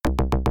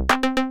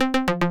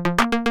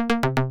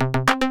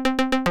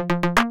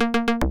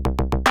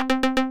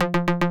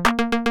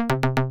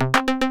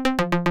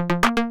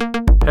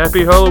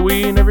Happy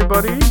Halloween,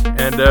 everybody,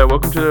 and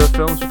welcome to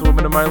Films with the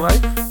Women of My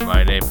Life.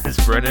 My name is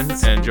Brennan,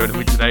 and joining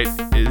me tonight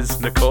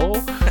is Nicole.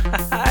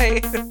 Hi.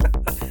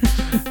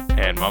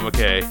 And Mama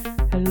Kay.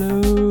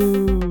 Hello.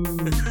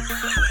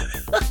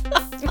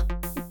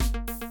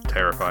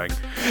 Terrifying.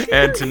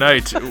 And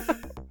tonight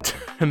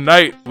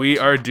we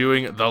are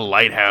doing The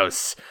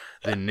Lighthouse,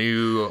 the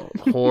new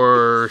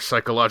horror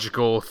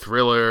psychological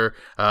thriller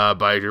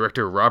by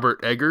director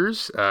Robert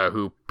Eggers,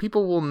 who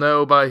people will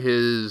know by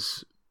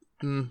his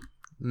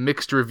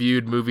mixed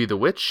reviewed movie The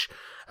Witch.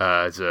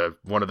 It's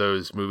one of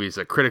those movies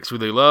that critics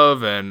really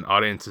love and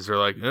audiences are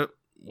like,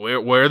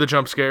 where are the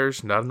jump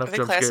scares? Not enough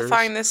jump scares. Are they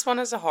classifying this one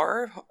as a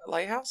horror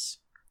lighthouse?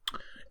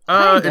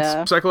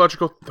 It's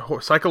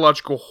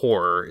psychological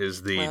horror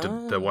is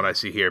the one I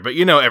see here. But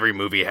every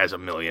movie has a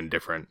million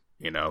different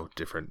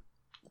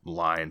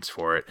lines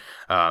for it.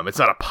 It's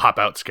not a pop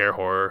out scare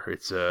horror.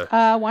 It's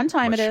a one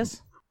time it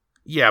is.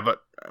 Yeah, but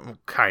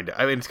kind of.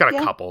 I mean, it's got a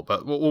couple,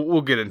 but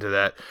we'll get into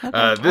that.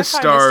 Okay. This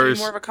stars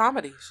more of a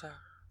comedy. So.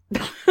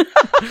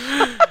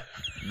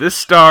 This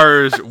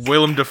stars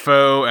Willem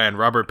Dafoe and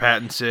Robert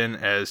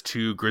Pattinson as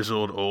two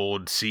grizzled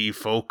old sea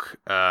folk,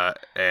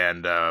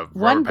 and One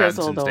Robert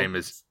Pattinson's name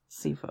is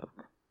sea folk.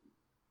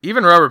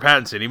 Even Robert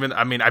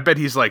Pattinson, I bet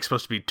he's like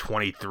supposed to be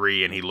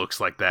 23, and he looks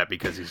like that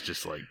because he's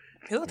just like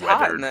he looked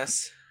hot in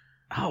this.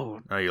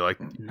 Oh, you're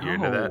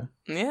into that?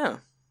 Yeah.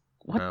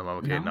 What? I'm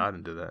okay, not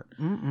into that.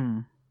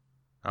 Mm-mm.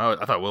 Oh,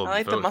 I thought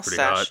Willem Dafoe was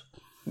pretty hot.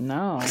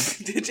 No.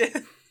 Did you?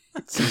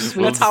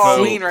 That's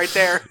Halloween right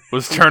there.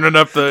 Was turning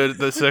up the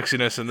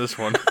sexiness in this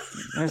one.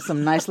 There's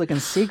some nice looking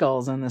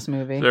seagulls in this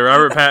movie. So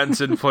Robert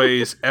Pattinson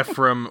plays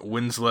Ephraim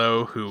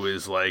Winslow, who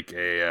is like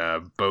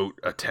a boat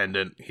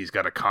attendant. He's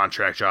got a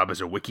contract job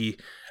as a wickie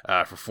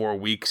for 4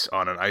 weeks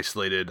on an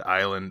isolated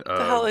island. What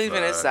the hell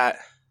even is that?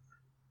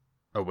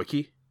 A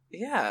wiki?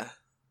 Yeah.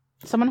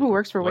 Someone who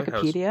works for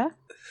Lighthouse. Wikipedia?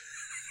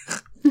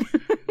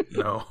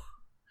 No.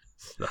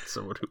 It's not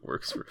someone who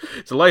works for...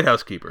 It's a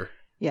lighthouse keeper.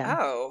 Yeah.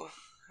 Oh.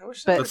 I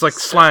wish But it's like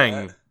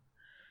slang. That.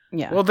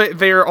 Yeah. Well,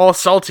 they are all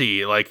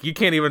salty. Like, you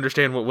can't even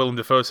understand what Willem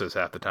Dafoe says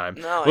half the time.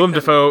 No, Willem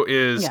Dafoe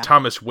is Yeah.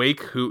 Thomas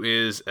Wake, who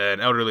is an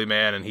elderly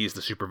man, and he's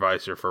the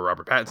supervisor for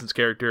Robert Pattinson's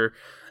character.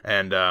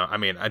 And, I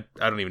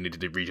don't even need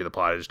to read you the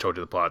plot. I just told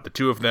you the plot. The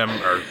two of them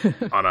are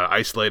on an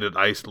isolated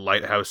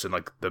lighthouse in,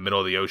 like, the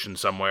middle of the ocean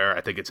somewhere. I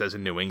think it says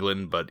in New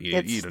England, but you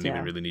don't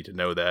even really need to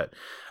know that.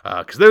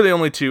 Because they're the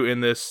only two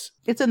in this.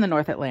 It's in the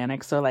North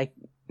Atlantic, so, like,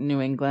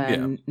 New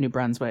England, New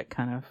Brunswick,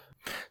 kind of.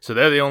 So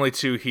they're the only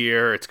two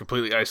here. It's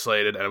completely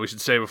isolated. And we should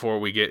say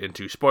before we get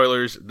into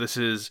spoilers, this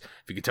is,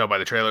 if you can tell by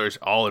the trailers,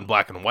 all in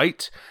black and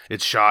white.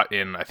 It's shot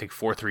in, I think,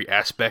 4:3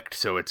 aspect.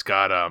 So it's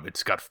got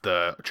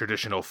the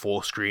traditional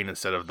full screen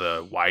instead of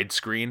the wide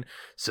screen.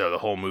 So the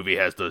whole movie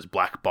has those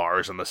black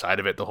bars on the side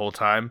of it the whole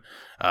time.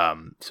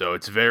 So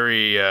it's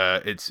very,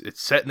 it's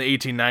set in the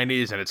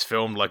 1890s and it's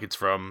filmed like it's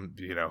from,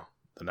 the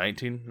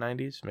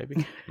 1990s,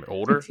 maybe?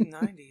 Older?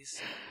 1990s.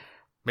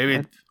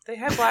 Maybe they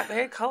had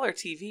color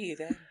TV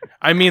then.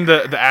 I mean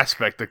the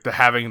aspect, like the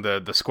having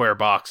the square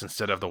box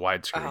instead of the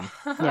widescreen.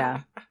 Oh.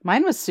 Yeah.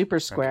 Mine was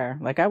super square.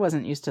 Like, I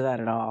wasn't used to that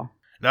at all.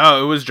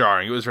 No, it was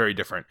jarring. It was very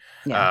different.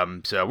 Yeah.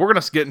 So we're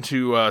gonna get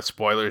into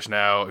spoilers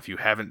now. If you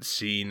haven't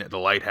seen The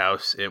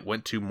Lighthouse, it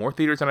went to more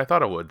theaters than I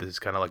thought it would. This is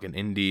kind of like an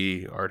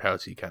indie art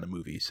housey kind of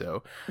movie.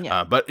 So,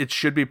 but it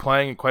should be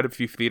playing in quite a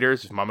few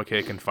theaters. If Mama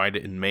Kay can find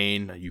it in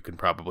Maine, you can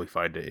probably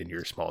find it in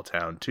your small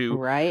town too.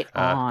 Right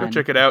on. Go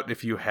check it out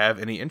if you have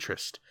any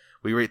interest.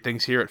 We rate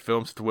things here at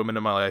Films with the Women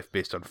in My Life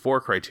based on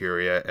 4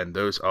 criteria, and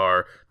those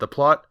are the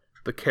plot,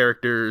 the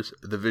characters,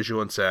 the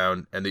visual and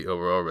sound, and the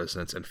overall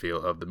resonance and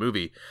feel of the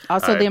movie.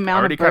 Also, the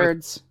amount of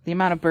birds. The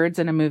amount of birds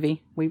in a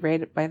movie. We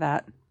rate it by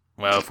that.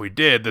 Well, if we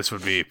did, this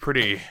would be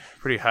pretty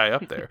high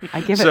up there. I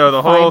give it so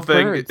the 5 whole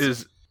thing birds.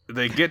 is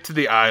they get to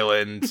the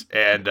island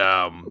and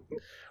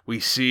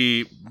we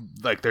see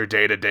like their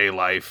day-to-day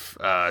life.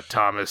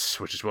 Thomas,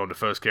 which is Willem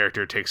Dafoe's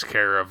character, takes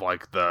care of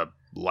like the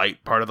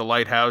light part of the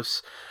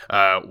lighthouse,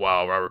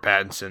 while Robert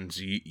Pattinson's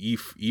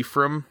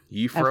Ephraim.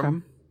 He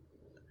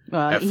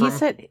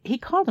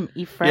called him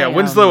Ephraim. Yeah,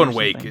 Winslow and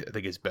Wake, I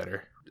think is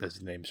better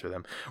as names for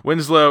them.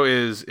 Winslow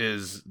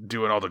is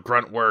doing all the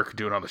grunt work,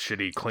 doing all the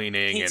shitty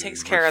cleaning. He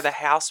takes care of the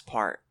house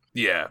part.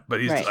 Yeah, but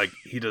he's like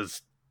he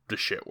does the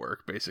shit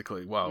work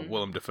basically, while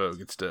Willem Dafoe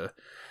gets to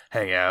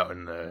hang out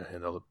in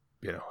the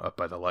up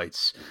by the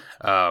lights.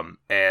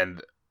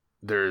 And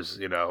there's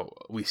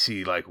we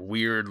see like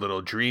weird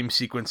little dream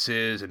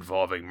sequences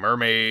involving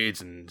mermaids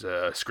and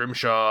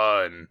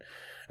scrimshaw and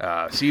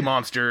sea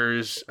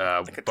monsters,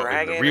 like a but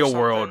dragon in the real or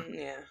world,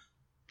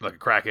 like a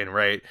kraken,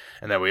 right?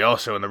 And then we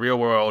also in the real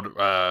world,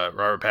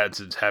 Robert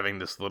Pattinson's having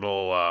this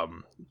little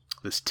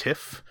this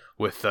tiff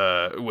with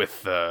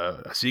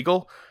a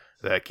seagull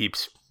that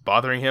keeps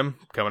bothering him,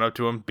 coming up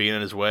to him, being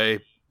in his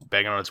way,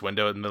 banging on his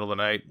window in the middle of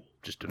the night,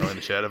 just annoying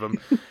the shit out of him.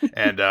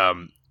 And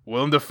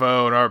Willem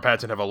Dafoe and Robert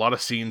Pattinson have a lot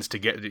of scenes to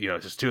get,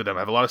 just two of them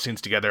have a lot of scenes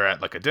together at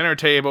like a dinner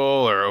table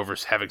or over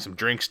having some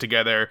drinks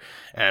together.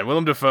 And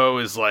Willem Dafoe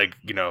is like,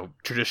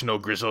 traditional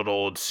grizzled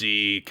old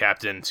sea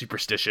captain,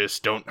 superstitious.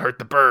 Don't hurt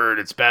the bird.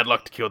 It's bad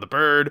luck to kill the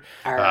bird.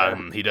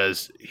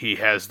 He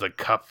has the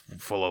cup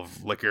full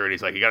of liquor and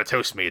he's like, you got to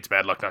toast me. It's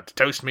bad luck not to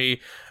toast me.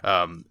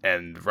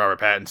 And Robert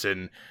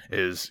Pattinson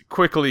is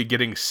quickly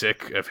getting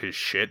sick of his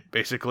shit,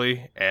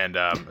 basically. And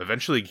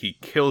eventually he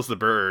kills the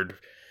bird.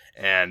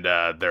 And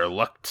their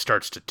luck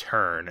starts to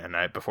turn.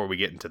 And before we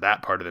get into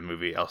that part of the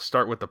movie, I'll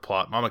start with the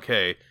plot. Mama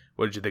Kay,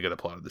 what did you think of the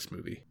plot of this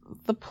movie?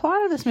 The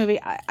plot of this movie,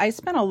 I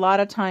spent a lot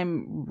of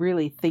time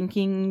really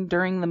thinking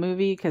during the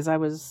movie because I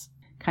was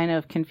kind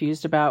of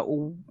confused about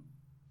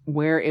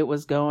where it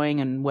was going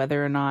and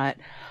whether or not...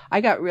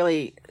 I got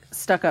really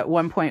stuck at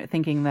one point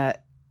thinking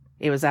that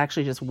it was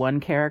actually just one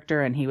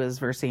character and he was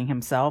versing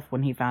himself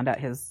when he found out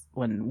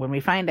when we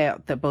find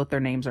out that both their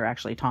names are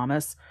actually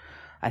Thomas.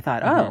 I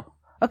thought,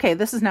 okay,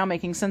 this is now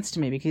making sense to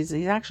me because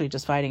he's actually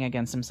just fighting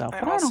against himself.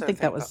 But I don't think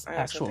that was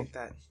actual.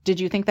 Did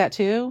you think that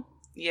too?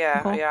 Yeah,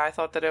 Nicole? yeah. I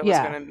thought that it was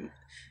going to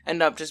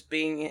end up just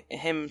being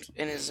him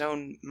in his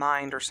own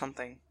mind or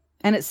something.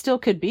 And it still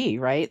could be,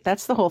 right?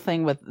 That's the whole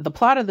thing with the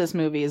plot of this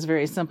movie is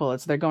very simple.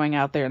 It's they're going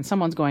out there and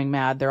someone's going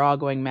mad. They're all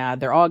going mad.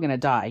 They're all going to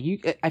die.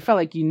 I felt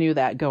like you knew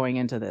that going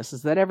into this,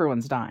 is that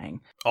everyone's dying.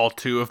 All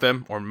two of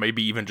them, or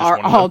maybe even just one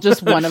of them. All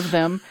just one of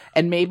them.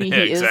 And maybe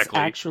he is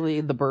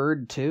actually the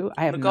bird too.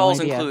 I have no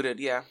idea. McGall's included,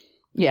 yeah.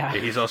 Yeah.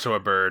 He's also a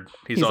bird.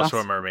 He's also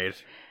a mermaid.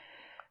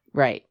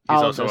 Right.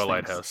 He's also a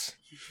lighthouse.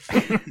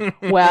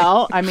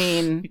 Well, I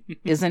mean,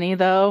 isn't he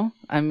though?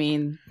 I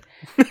mean...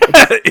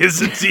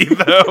 Isn't he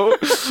though?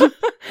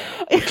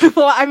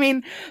 Well, I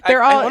mean, I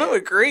want to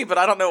agree, but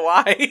I don't know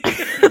why.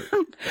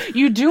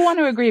 You do want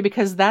to agree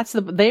because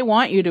they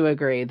want you to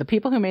agree. The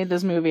people who made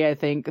this movie, I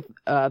think,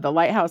 the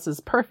lighthouse is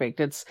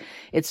perfect.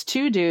 It's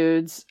two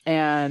dudes,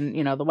 and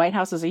the White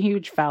House is a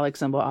huge phallic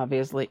symbol,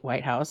 obviously.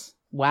 White House.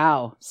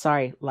 Wow,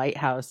 sorry,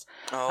 lighthouse.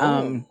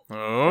 Slipping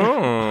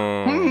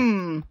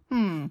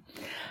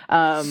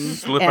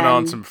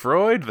on some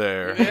Freud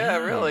there. Yeah,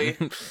 really.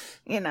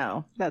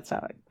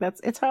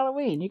 It's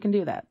Halloween. You can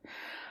do that.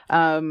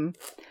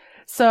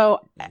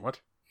 So what?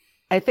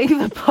 I think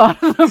the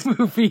plot of the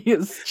movie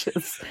is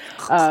just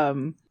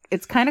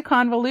it's kind of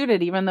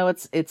convoluted, even though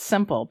it's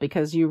simple,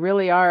 because you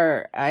really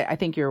are. I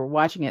think you're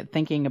watching it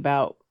thinking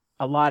about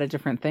a lot of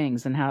different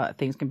things and how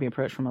things can be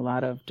approached from a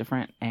lot of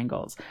different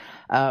angles.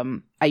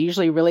 I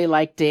usually really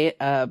like day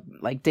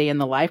in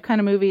the life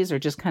kind of movies or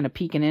just kind of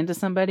peeking into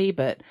somebody,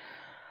 but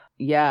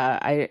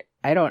yeah,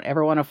 I don't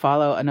ever want to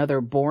follow another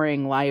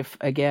boring life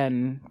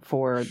again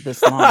for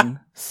this long.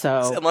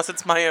 So unless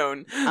it's my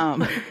own.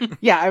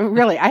 Yeah,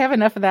 I have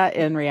enough of that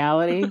in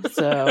reality.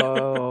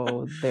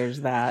 So there's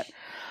that.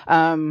 So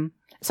I'm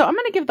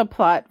going to give the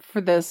plot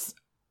for this.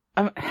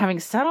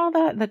 Having said all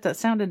that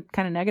sounded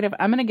kind of negative.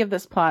 I'm going to give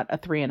this plot a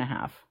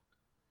 3.5.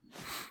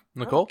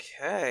 Nicole?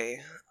 Okay.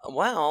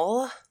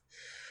 Well,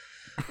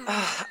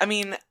 I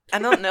mean, I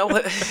don't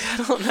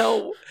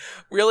know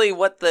really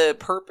what the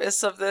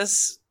purpose of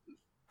this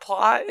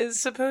plot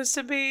is supposed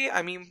to be.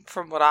 I mean,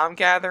 from what I'm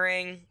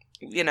gathering,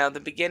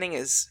 the beginning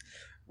is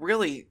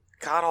really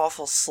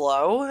god-awful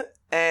slow,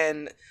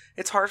 and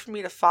it's hard for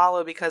me to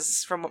follow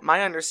because from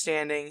my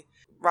understanding,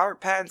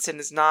 Robert Pattinson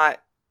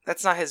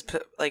that's not his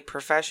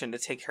profession to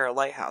take care of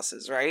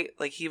lighthouses, right?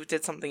 Like he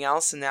did something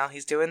else and now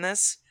he's doing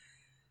this.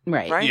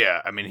 Right?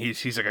 Yeah, I mean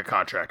he's like a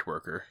contract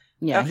worker.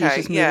 Yeah, okay, he's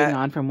just moving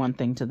on from one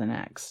thing to the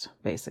next,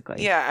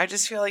 basically. Yeah, I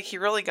just feel like he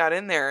really got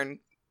in there and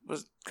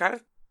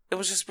it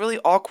was just really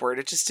awkward.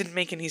 It just didn't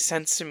make any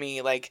sense to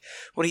me, like,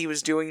 what he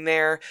was doing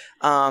there.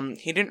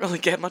 He didn't really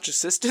get much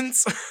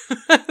assistance.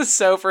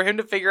 So for him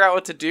to figure out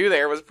what to do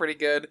there was pretty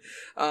good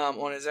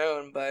on his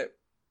own. But,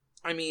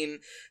 I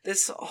mean,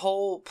 this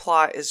whole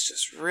plot is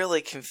just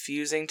really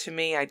confusing to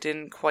me. I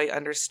didn't quite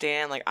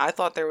understand. Like, I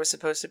thought there was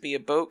supposed to be a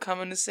boat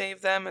coming to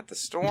save them at the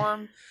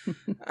storm.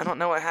 I don't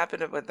know what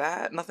happened with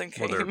that. Nothing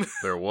came. Well,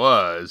 there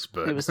was,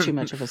 but... It was too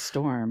much of a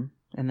storm,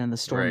 and then the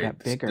storm got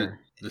bigger.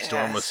 The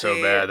storm was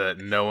so bad that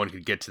no one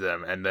could get to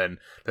them, and then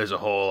there's a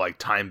whole like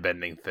time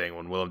bending thing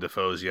when Willem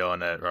Dafoe's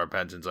yelling at Robert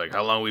Pattinson's like,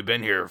 "How long have we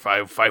been here?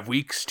 5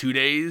 weeks, 2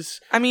 days?"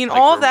 I mean, like,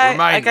 all that.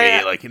 Remind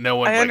me, like no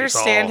one. I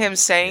understand him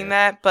saying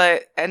that,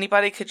 but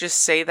anybody could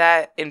just say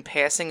that in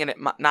passing and it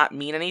not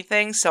mean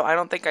anything. So I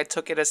don't think I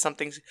took it as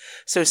something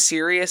so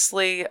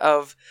seriously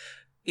of.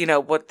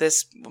 What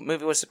this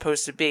movie was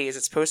supposed to be. Is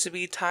it supposed to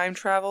be time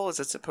travel? Is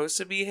it supposed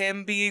to be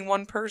him being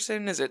one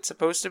person? Is it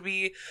supposed to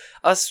be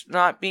us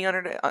not being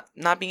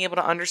able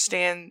to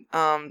understand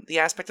the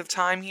aspect of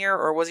time here?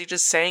 Or was he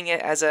just saying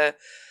it as a,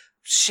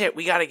 shit,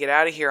 we gotta get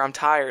out of here, I'm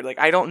tired. Like,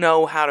 I don't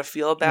know how to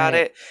feel about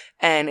it,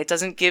 and it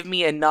doesn't give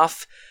me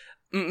enough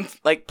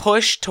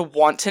push to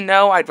want to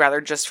know. I'd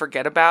rather just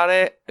forget about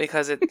it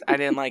because I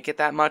didn't like it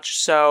that much.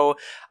 So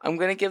I'm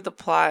gonna give the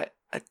plot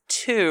a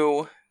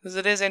 2. Because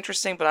it is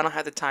interesting, but I don't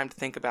have the time to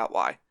think about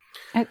why.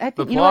 I think,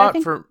 the plot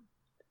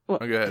Well,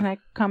 go ahead. can I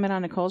comment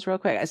on Nicole's real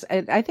quick?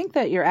 I think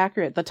that you're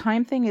accurate. The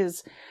time thing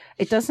is,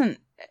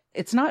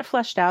 it's not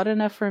fleshed out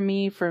enough for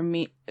me.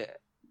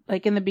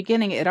 Like in the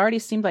beginning, it already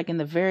seemed like in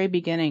the very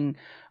beginning,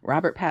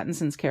 Robert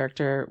Pattinson's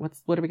character,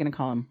 what are we going to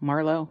call him?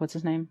 Marlowe? What's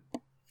his name?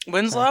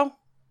 Winslow?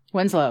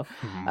 Winslow.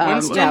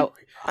 Winston? Yeah.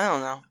 I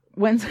don't know.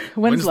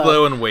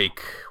 Winslow and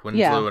Wake.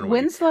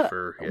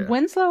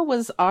 Winslow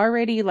was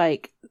already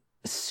like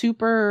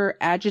super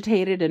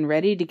agitated and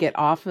ready to get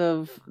off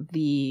of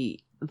the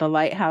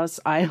lighthouse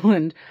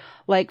island,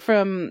 like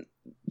from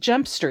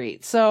Jump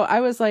Street. So I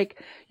was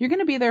like, you're going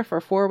to be there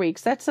for 4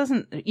 weeks.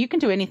 You can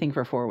do anything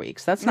for 4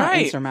 weeks. That's not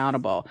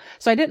insurmountable.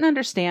 So I didn't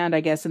understand,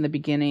 I guess, in the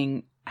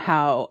beginning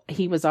how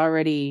he was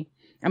already,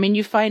 I mean,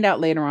 you find out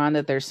later on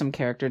that there's some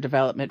character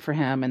development for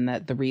him and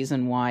that the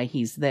reason why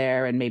he's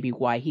there and maybe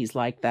why he's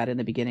like that in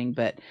the beginning.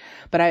 But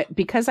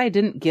because I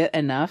didn't get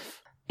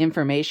enough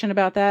information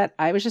about that,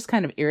 I was just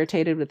kind of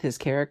irritated with his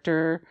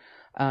character,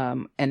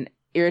 and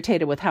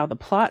irritated with how the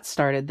plot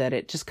started, that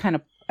it just kind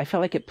of, I felt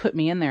like it put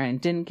me in there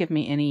and didn't give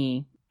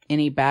me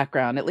any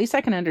background. At least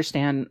I can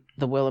understand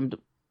where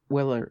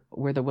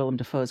the Willem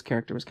Dafoe's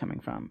character was coming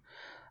from.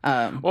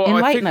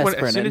 Enlighten us,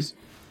 Brennan.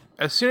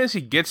 As soon as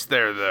he gets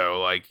there,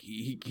 though, like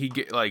he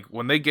get like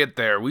when they get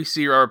there, we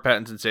see Robert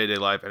Pattinson's day-to-day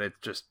life, and it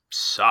just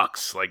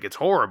sucks. Like it's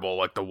horrible.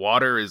 Like the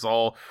water is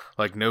all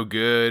like no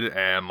good,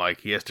 and like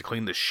he has to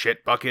clean the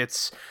shit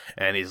buckets,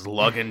 and he's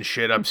lugging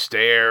shit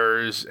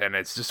upstairs, and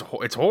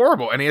it's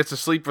horrible. And he has to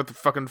sleep with the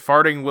fucking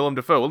farting Willem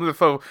Dafoe. Willem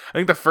Dafoe. I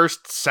think the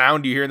first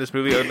sound you hear in this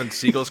movie, other than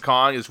seagulls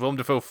cawing, is Willem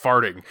Dafoe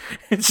farting.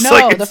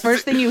 The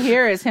first thing you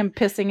hear is him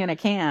pissing in a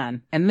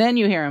can, and then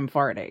you hear him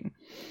farting.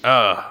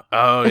 Oh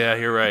yeah,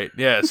 you're right.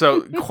 Yeah,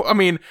 so I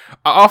mean,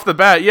 off the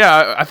bat,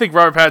 yeah, I think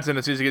Robert Pattinson,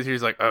 as soon as he gets here,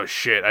 he's like, "Oh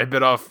shit, I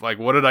bit off. Like,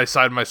 what did I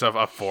sign myself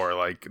up for?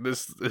 Like,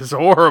 this is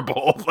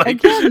horrible." Like,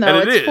 again, though,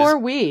 it's 4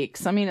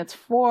 weeks. I mean, it's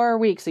 4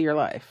 weeks of your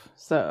life.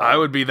 So I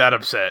would be that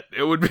upset.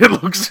 It would be. It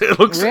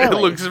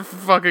looks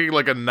fucking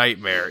like a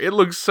nightmare. It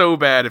looks so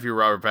bad if you're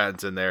Robert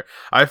Pattinson there.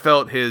 I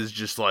felt his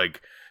just like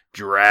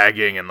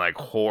dragging and like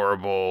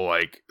horrible,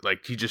 like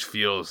he just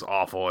feels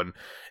awful,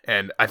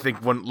 and I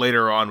think when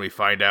later on we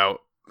find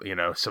out, you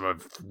know, some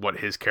of what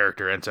his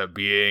character ends up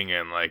being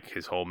and like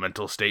his whole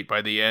mental state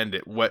by the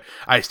end, what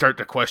I start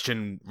to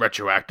question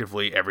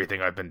retroactively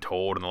everything I've been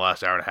told in the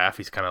last hour and a half.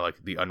 He's kind of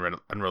like the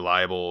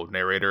unreliable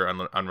narrator,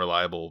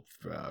 unreliable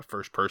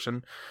first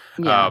person.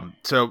 Yeah.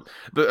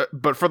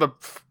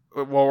 While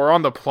we're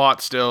on the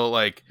plot still,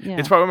 like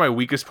it's probably my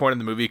weakest point in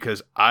the movie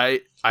because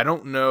I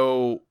don't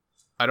know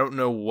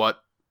what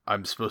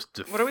I'm supposed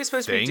to. What are we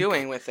supposed to be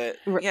doing with it?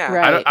 Yeah,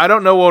 right. I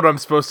don't know what I'm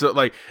supposed to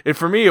like.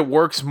 For me, it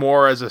works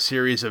more as a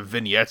series of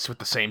vignettes with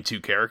the same two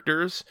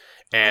characters,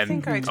 and I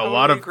think I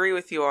totally agree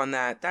with you on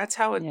that. That's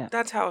how it. Yeah.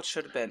 That's how it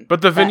should have been.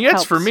 But the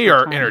vignettes for me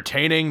are time.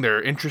 entertaining.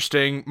 They're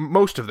interesting,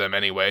 most of them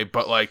anyway.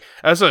 But like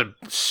as a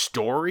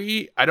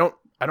story, I don't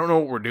know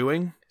what we're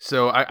doing.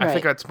 So I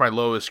think that's my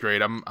lowest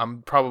grade.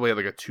 I'm probably at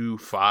like a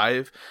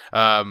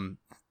 2.5.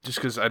 Just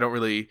because I don't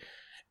really.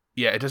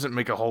 Yeah, it doesn't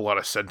make a whole lot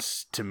of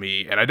sense to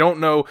me, and I don't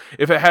know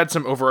if it had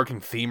some overarching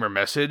theme or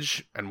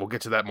message, and we'll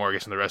get to that more, I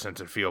guess, in the resonance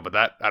and feel, but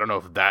that, I don't know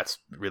if that's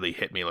really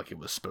hit me like it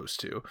was supposed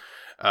to.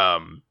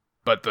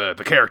 But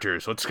the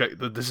characters,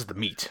 this is the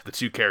meat, the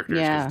two characters,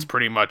 'cause it's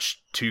pretty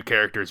much two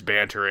characters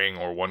bantering,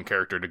 or one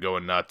character to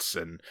going nuts,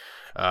 and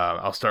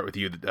I'll start with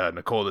you,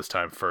 Nicole, this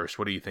time first.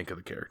 What do you think of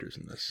the characters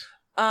in this?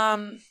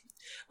 Well,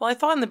 I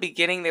thought in the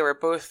beginning they were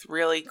both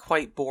really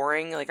quite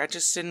boring. Like, I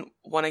just didn't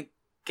want to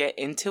get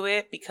into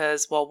it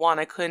because, well, one,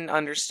 I couldn't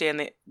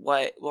understand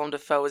what Willem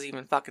Dafoe was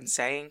even fucking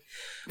saying.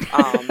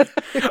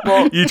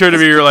 Well, you turned to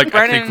me, you're like,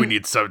 I think we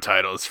need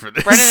subtitles for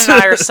this. Brennan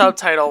and I are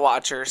subtitle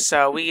watchers,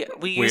 so we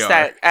use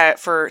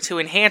that to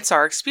enhance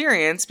our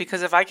experience,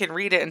 because if I can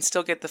read it and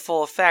still get the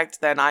full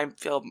effect, then I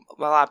feel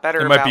a lot better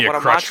about what I'm watching. It might be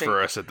a crutch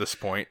for us at this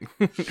point.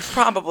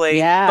 Probably.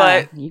 Yeah,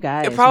 but you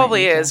guys. It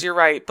probably is, you're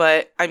right.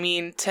 But, I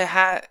mean,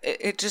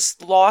 it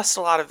just lost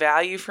a lot of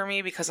value for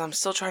me because I'm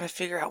still trying to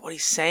figure out what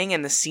he's saying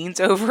and the scene's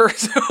over,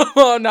 so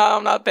I'm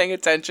not paying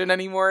attention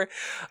anymore.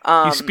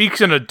 He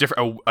speaks in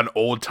an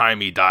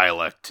old-timey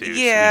dialect, too.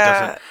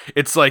 Yeah. So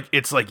it's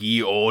like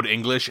ye old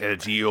English, and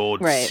it's ye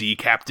old sea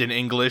captain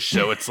English,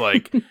 so it's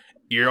like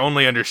you're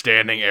only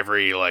understanding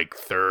every like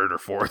third or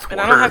fourth word.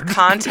 And I don't have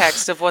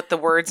context of what the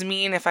words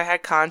mean. If I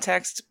had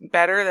context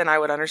better, then I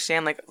would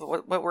understand. Like,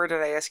 what word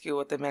did I ask you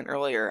what they meant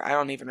earlier? I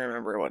don't even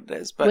remember what it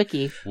is. But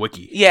Wiki.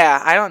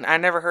 Yeah, I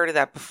never heard of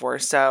that before.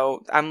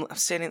 So I'm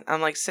sitting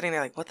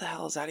there like, what the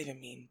hell does that even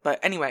mean? But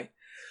anyway,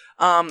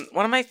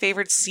 one of my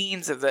favorite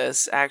scenes of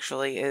this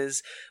actually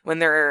is when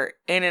they're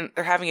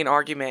having an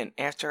argument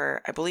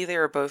after, I believe they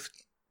were both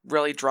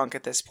really drunk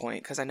at this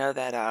point, because I know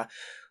that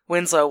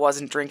Winslow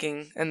wasn't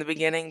drinking in the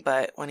beginning,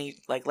 but when he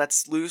like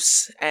lets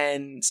loose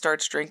and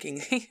starts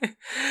drinking,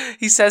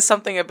 he says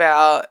something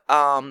about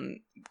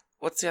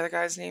what's the other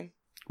guy's name?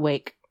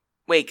 Wake.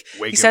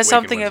 He says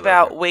something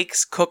about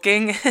Wake's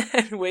cooking,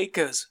 and Wake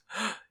goes,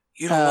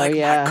 "You don't like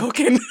my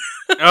cooking."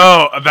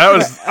 Oh, that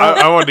was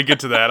I wanted to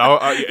get to that.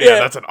 Yeah,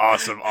 that's an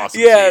awesome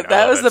scene. Yeah,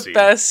 that was the scene.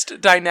 best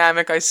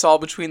dynamic I saw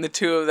between the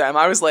two of them.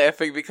 I was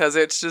laughing because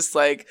it's just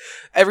like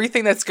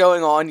everything that's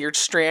going on. You're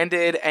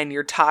stranded and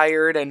you're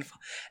tired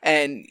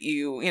and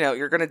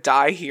you're gonna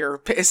die here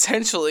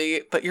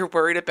essentially, but you're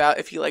worried about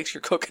if he likes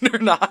your cooking or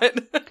not.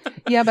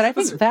 Yeah, but I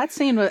think that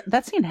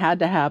scene had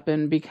to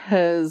happen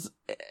because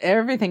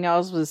everything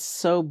else was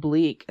so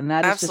bleak, and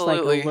that is Absolutely.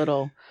 just like a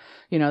little.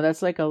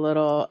 That's like a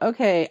little,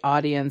 okay,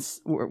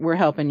 audience, we're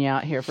helping you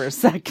out here for a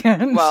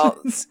second.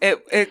 Well,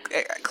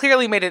 it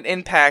clearly made an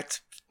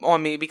impact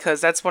on me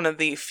because that's one of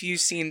the few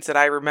scenes that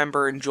I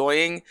remember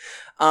enjoying.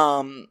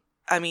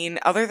 I mean,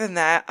 other than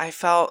that, I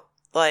felt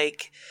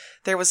like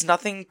there was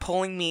nothing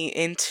pulling me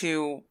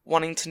into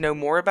wanting to know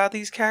more about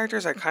these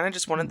characters. I kind of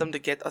just wanted them to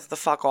get the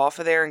fuck off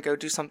of there and go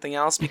do something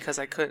else because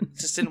I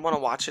just didn't want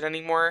to watch it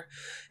anymore.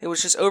 It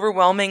was just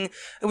overwhelming.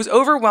 It was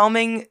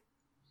overwhelming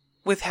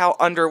with how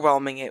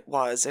underwhelming it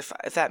was, if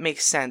that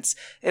makes sense.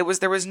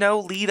 There was no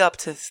lead up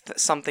to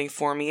something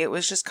for me. It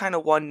was just kind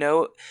of one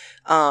note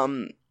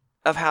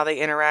of how they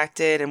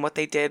interacted and what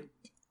they did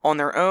on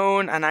their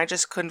own, and I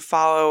just couldn't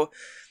follow,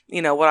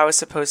 what I was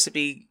supposed to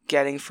be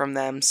getting from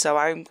them. So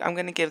I'm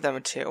going to give them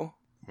a 2.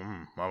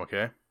 I'm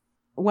okay.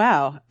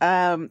 Wow.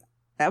 I'm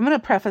going to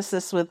preface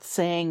this with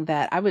saying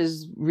that I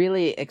was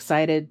really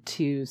excited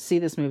to see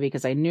this movie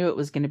because I knew it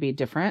was going to be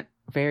different,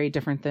 very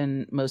different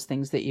than most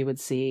things that you would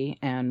see.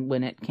 And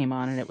when it came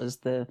on and it was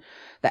the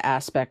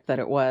aspect that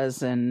it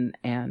was, and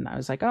I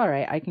was like, all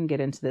right, I can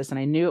get into this. And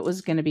I knew it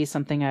was going to be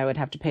something I would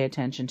have to pay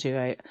attention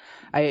to.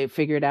 I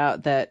figured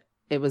out that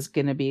it was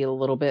going to be a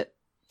little bit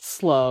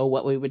slow,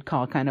 what we would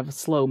call kind of a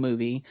slow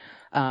movie.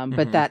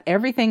 But that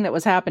everything that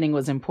was happening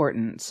was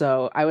important.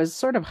 So I was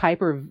sort of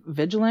hyper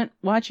vigilant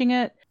watching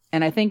it.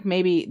 And I think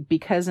maybe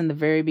because in the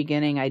very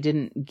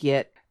beginning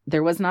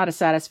there was not a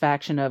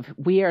satisfaction of,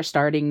 we are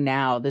starting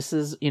now. This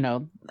is,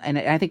 and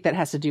I think that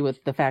has to do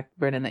with the fact,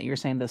 Brennan, that you're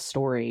saying the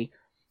story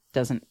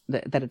that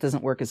it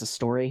doesn't work as a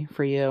story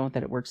for you,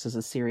 that it works as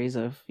a series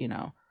of,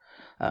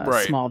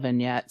 Right. small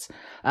vignettes.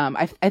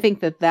 I think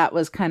that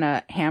was kind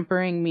of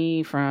hampering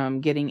me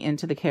from getting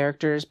into the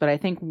characters. But I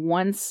think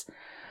once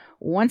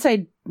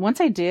I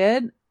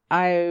did,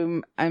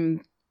 I'm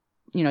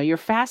you're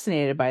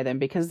fascinated by them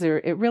because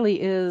it really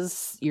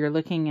is, you're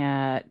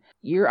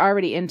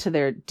already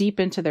deep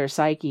into their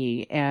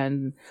psyche.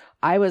 And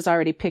I was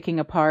already picking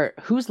apart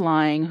who's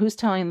lying, who's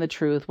telling the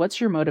truth,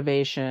 what's your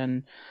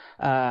motivation,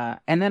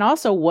 and then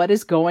also what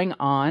is going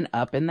on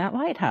up in that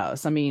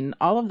lighthouse. I mean,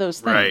 all of those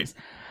things. Right.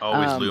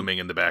 Always looming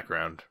in the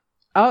background.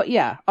 Oh,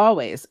 yeah,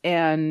 always.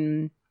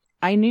 And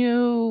I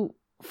knew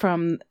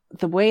from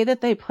the way that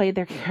they played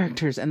their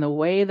characters and the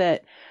way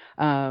that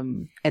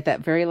at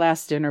that very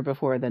last dinner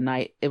before the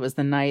night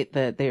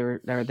that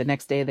the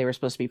next day they were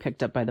supposed to be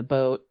picked up by the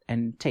boat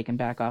and taken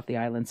back off the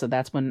island. So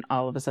that's when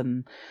all of a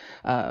sudden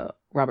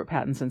Robert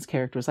Pattinson's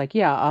character was like,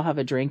 yeah, I'll have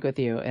a drink with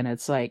you. And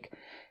it's like,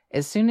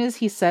 as soon as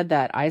he said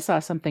that, I saw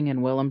something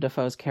in Willem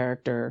Dafoe's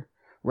character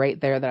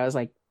right there that I was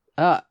like,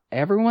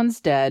 everyone's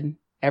dead.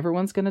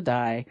 Everyone's gonna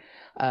die.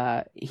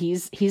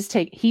 He's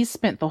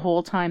spent the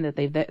whole time that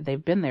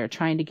they've been there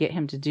trying to get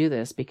him to do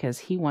this because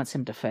he wants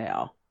him to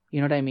fail.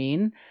 You know what I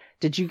mean?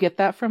 Did you get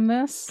that from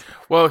this?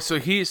 Well, so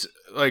he's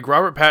like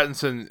Robert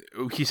Pattinson.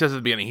 He says at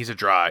the beginning he's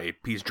dry.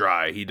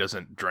 He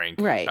doesn't drink.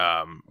 Right.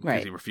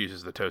 Because he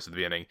refuses the toast at the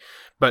beginning.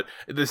 But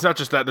it's not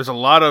just that. There's a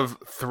lot of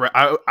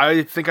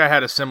I think I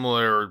had a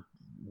similar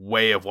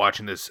way of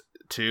watching this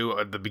too.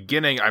 At the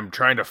beginning, I'm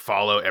trying to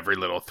follow every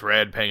little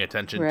thread, paying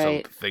attention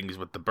to things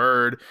with the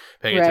bird,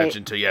 paying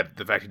attention to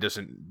the fact he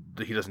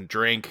doesn't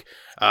drink,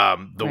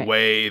 the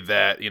way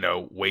that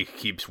Wake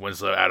keeps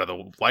Winslow out of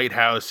the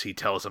lighthouse. He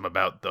tells him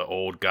about the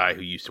old guy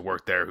who used to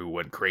work there who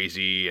went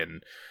crazy,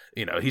 and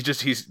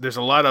there's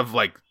a lot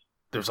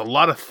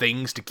of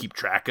things to keep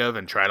track of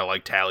and try to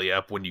tally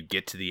up when you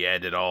get to the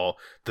end and all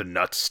the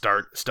nuts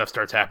stuff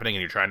starts happening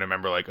and you're trying to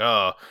remember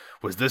oh,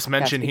 was this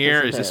mentioned here?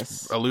 Is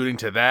this alluding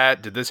to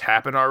that? Did this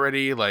happen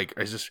already?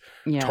 Is this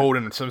told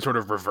in some sort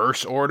of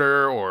reverse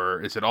order,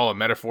 or is it all a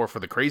metaphor for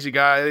the crazy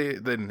guy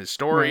in his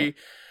story? Right.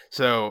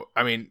 So,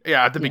 I mean,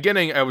 at the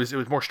beginning it was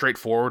more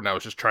straightforward and I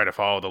was just trying to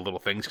follow the little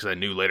things because I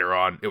knew later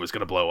on it was going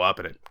to blow up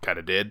and it kind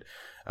of did.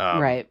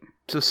 Right.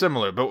 So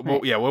similar, but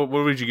what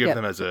would you give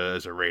them as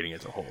a rating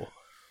as a whole?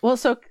 Well,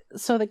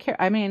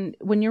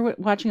 when you're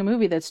watching a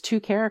movie that's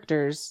two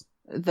characters,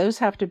 those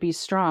have to be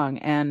strong.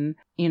 And,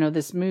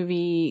 this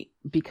movie,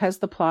 because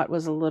the plot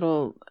was a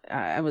little,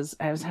 I was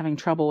having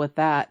trouble with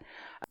that,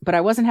 but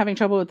I wasn't having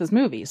trouble with this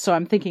movie. So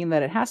I'm thinking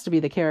that it has to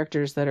be the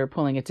characters that are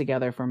pulling it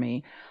together for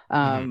me.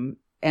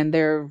 And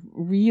they're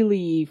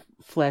really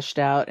fleshed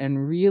out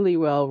and really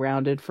well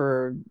rounded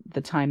for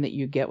the time that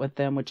you get with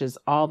them, which is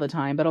all the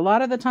time. But a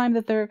lot of the time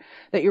that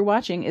you're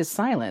watching is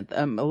silent.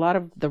 A lot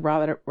of the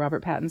Robert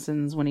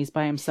Pattinson's when he's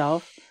by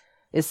himself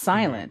is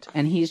silent,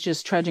 and he's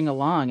just trudging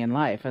along in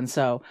life. And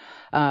so,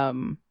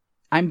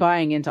 I'm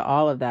buying into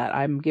all of that.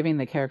 I'm giving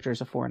the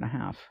characters a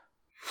 4.5.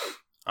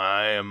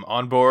 I am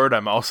on board.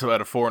 I'm also at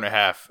a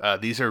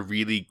 4.5. These are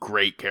really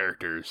great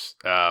characters.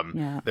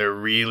 They're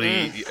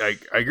really. I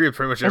agree with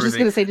pretty much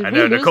everything. I was just gonna say, I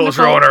know Nicole's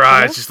rolling her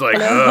eyes, just like.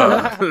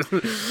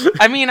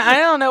 I mean, I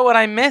don't know what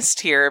I missed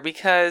here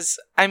because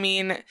I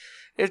mean,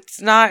 it's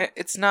not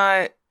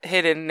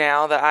hidden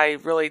now that I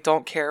really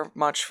don't care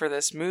much for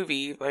this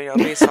movie,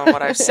 based on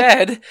what I've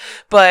said.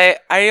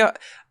 But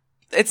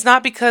it's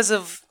not because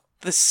of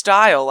the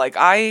style. Like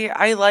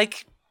I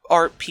like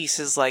art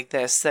pieces like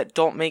this that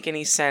don't make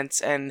any sense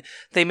and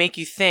they make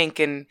you think,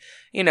 and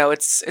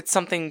it's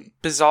something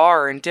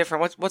bizarre and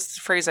different. What's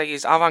the phrase I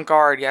used?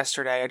 Avant-garde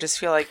yesterday. I just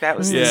feel like that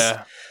was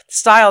the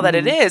style that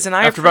it is, and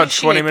after about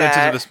 20 minutes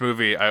into this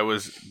movie, I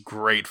was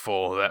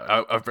grateful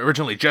that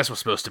originally Jess was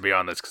supposed to be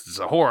on this because it's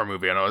a horror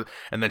movie, and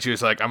then she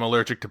was like, "I'm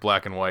allergic to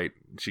black and white.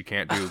 She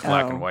can't do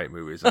black and white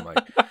movies." I'm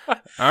like,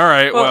 "All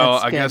right, well,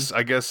 I guess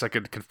I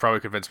could probably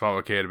convince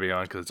Mama Kay to be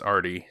on because it's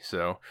arty."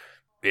 So.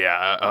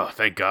 Yeah. Oh,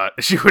 thank God.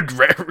 She would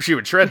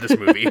shred this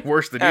movie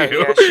worse than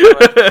you. Yeah, she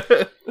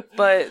would.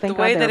 But Thank the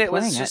way God that it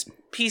was just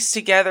pieced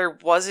together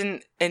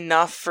wasn't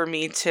enough for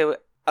me to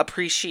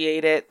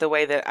appreciate it the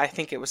way that I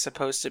think it was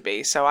supposed to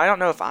be. So I don't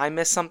know if I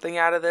missed something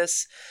out of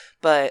this,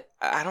 but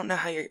I don't know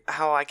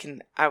how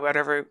I would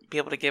ever be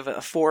able to give it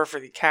a 4 for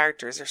the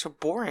characters. They're so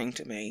boring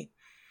to me.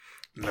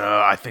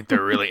 No, I think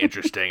they're really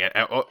interesting.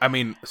 I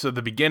mean, so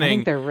the beginning, I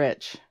think they're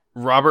rich.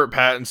 Robert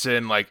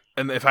Pattinson,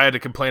 and if I had to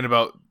complain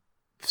about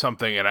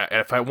something, and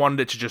if I wanted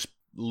it to just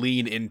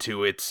lean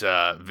into its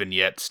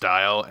vignette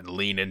style and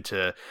lean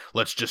into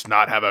let's just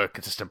not have a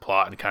consistent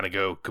plot and kind of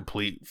go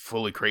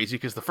fully crazy,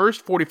 because the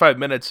first 45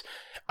 minutes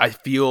I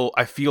feel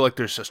like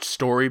there's a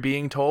story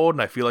being told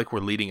and I feel like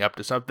we're leading up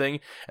to something,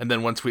 and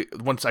then I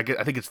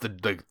think it's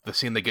the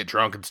scene they get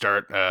drunk and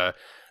start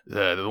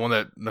the one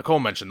that Nicole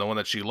mentioned, the one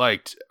that she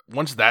liked.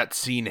 Once that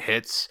scene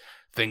hits,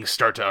 things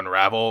start to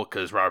unravel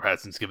because Robert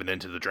Pattinson's given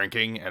into the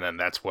drinking, and then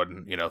that's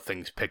when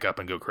things pick up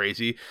and go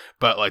crazy.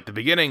 But like the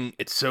beginning,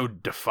 it's so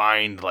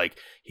defined. Like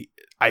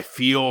I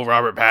feel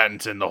Robert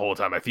Pattinson the whole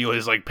time. I feel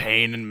his like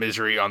pain and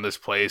misery on this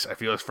place. I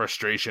feel his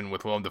frustration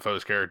with Willem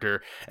Dafoe's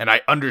character, and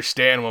I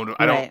understand Willem.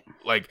 I don't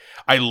like.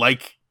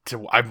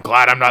 I'm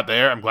glad I'm not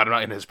there. I'm glad I'm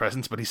not in his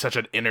presence. But he's such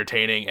an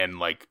entertaining and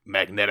like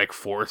magnetic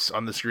force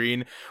on the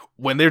screen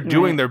when they're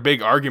doing their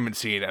big argument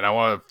scene. And I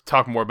want to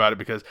talk more about it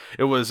because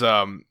it was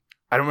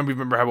I don't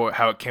remember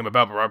how it came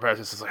about, but Robert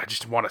Pattinson is like, I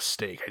just want a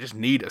steak. I just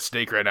need a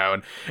steak right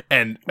now.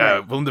 And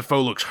Willem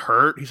Dafoe looks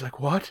hurt. He's like,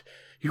 what?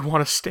 You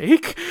want a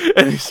steak?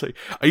 And he's like,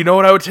 you know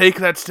what I would take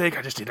that steak?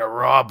 I just need a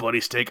raw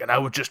bloody steak, and I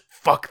would just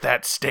fuck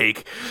that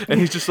steak. And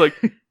he's just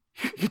like,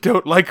 you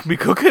don't like me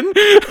cooking?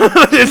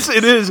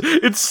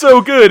 It's so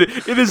good.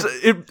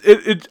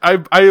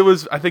 I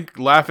was, I think,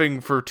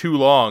 laughing for too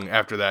long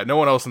after that. No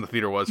one else in the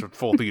theater was,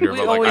 full theater.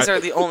 We always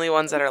are the only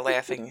ones that are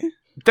laughing.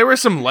 There were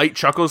some light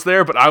chuckles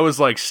there, but I was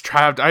like,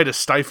 I had to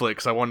stifle it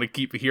because I wanted to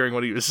keep hearing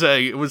what he was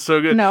saying. It was so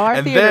good. No,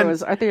 our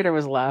theater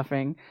was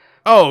laughing.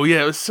 Oh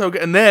yeah, it was so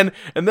good. And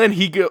then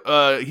he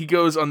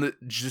goes on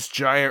this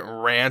giant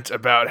rant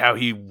about how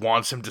he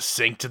wants him to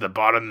sink to the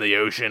bottom of the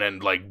ocean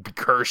and like be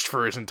cursed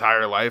for his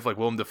entire life, like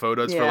Willem Dafoe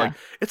does. For like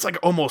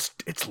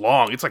it's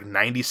long. It's like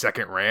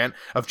 90-second rant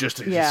of just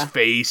his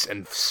face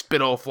and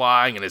spittle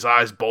flying and his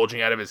eyes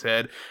bulging out of his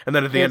head. And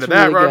then at the end of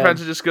that, Robert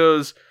Pattinson just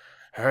goes,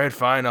 all right,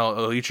 fine,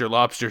 I'll eat your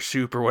lobster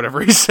soup or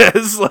whatever he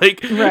says.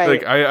 Like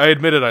I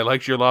admitted I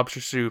liked your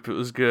lobster soup. It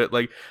was good.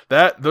 Like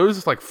that.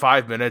 Those like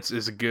 5 minutes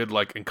is a good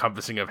like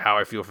encompassing of how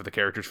I feel for the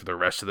characters for the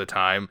rest of the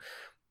time.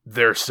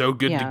 They're so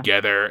good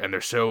together, and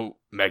they're so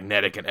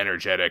magnetic and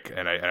energetic.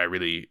 And I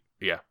really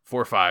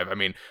 4 or 5. I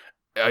mean,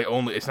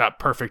 it's not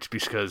perfect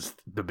because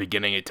the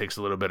beginning it takes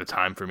a little bit of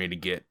time for me to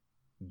get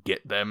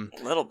them.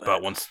 A little bit,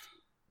 but once.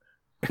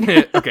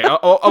 Okay,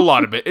 a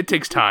lot of it. It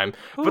takes time,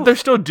 but they're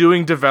still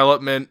doing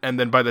development, and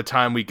then by the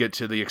time we get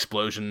to the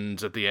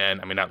explosions at the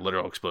end, I mean, not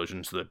literal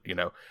explosions,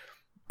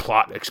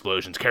 plot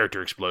explosions,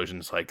 character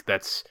explosions, like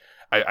that's,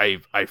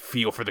 I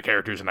feel for the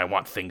characters and I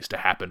want things to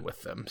happen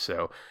with them.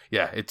 So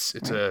yeah,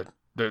 they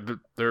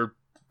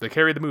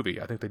carry the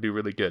movie. I think they do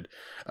really good.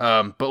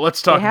 But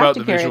let's talk about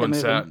the visual and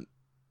sound.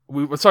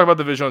 Let's talk about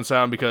the visual and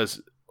sound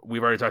because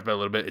we've already talked about it a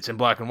little bit. It's in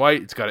black and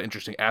white. It's got an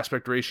interesting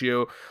aspect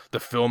ratio. The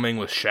filming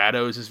with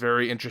shadows is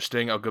very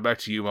interesting. I'll go back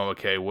to you, Mama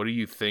Kay. What do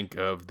you think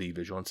of the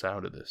visual and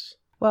sound of this?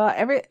 Well,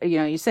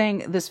 you're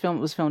saying this film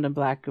was filmed in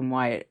black and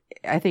white.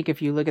 I think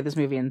if you look at this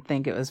movie and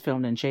think it was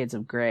filmed in shades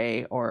of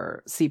gray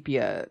or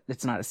sepia,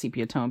 it's not a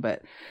sepia tone,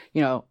 but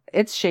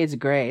it's shades of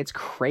gray. It's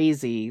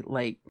crazy.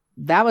 Like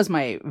that was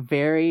my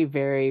very,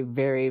 very,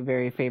 very,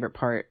 very favorite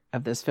part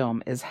of this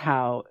film is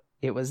how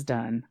it was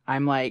done.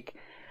 I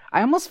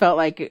almost felt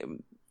like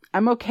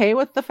I'm okay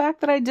with the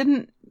fact that I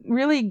didn't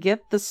really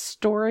get the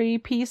story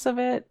piece of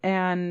it.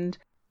 And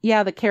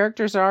yeah, the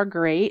characters are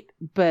great,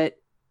 but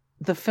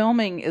the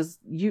filming is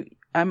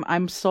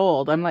I'm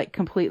sold. I'm like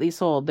completely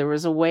sold. There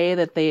was a way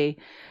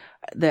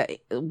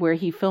where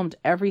he filmed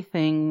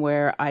everything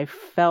where I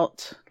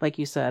felt, like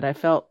you said,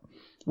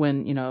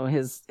 when,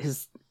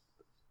 his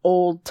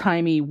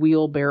old-timey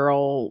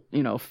wheelbarrow,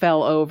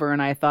 fell over,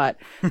 and I thought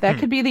that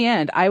could be the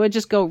end. I would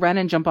just go run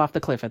and jump off the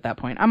cliff at that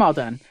point. I'm all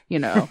done,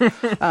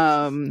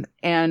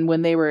 and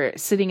when they were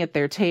sitting at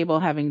their table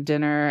having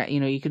dinner,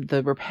 you could,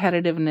 the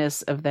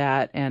repetitiveness of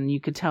that, and you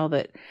could tell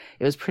that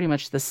it was pretty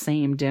much the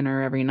same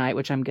dinner every night,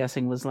 which I'm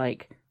guessing was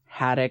like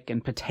haddock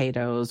and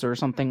potatoes or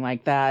something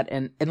like that,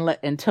 and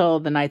until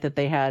the night that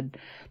they had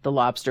the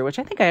lobster, which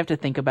I think I have to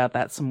think about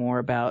that some more,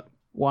 about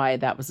why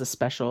that was a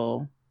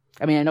special.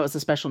 I mean, I know it was a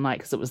special night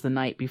because it was the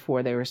night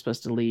before they were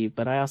supposed to leave,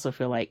 but I also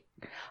feel like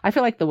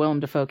the Willem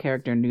Dafoe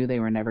character knew they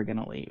were never going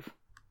to leave.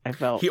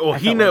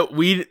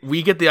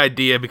 We get the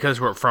idea,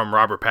 because we're from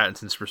Robert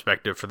Pattinson's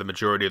perspective for the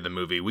majority of the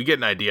movie. We get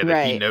an idea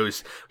that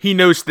he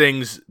knows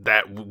things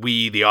that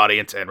we, the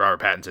audience, and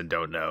Robert Pattinson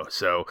don't know.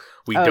 So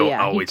we don't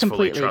always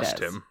fully trust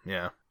him.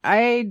 Yeah.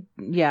 I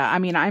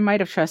mean, I might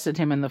have trusted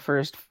him in the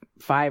first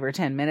 5 or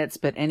 10 minutes,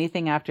 but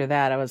anything after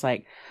that, I was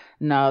like,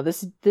 no,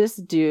 this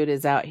dude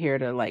is out here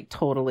to like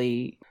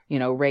totally,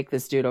 rake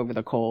this dude over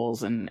the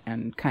coals and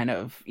kind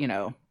of,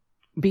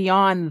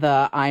 beyond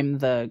the I'm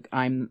the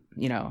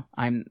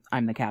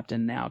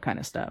captain now kind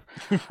of stuff.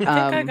 I think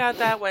I got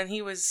that when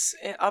he was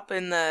up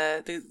in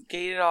the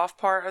gated off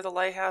part of the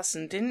lighthouse,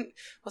 and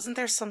wasn't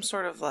there some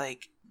sort of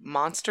like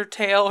monster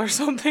tail or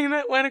something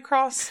that went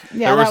across?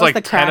 Yeah, there was like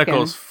the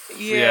tentacles.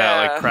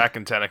 Like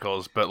Kraken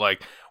tentacles, but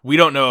like we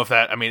don't know if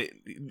that. I mean,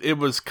 it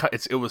was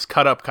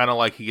cut up kind of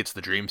like he gets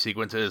the dream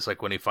sequences,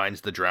 like when he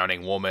finds the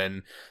drowning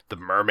woman, the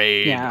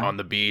mermaid on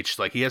the beach.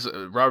 Like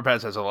Robert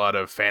Pattinson has a lot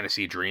of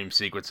fantasy dream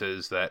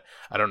sequences that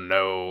I don't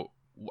know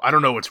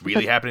what's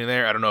really happening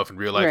there. I don't know if in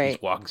real life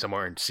he's walking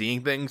somewhere and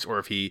seeing things, or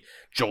if he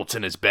jolts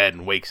in his bed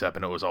and wakes up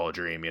and it was all a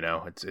dream.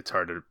 It's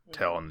hard to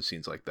tell in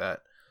scenes like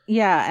that.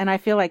 Yeah, and I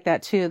feel like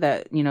that too,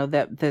 that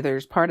that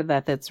there's part of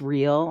that that's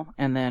real,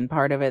 and then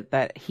part of it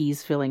that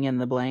he's filling in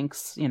the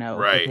blanks,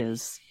 with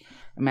his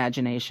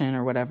imagination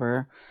or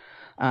whatever.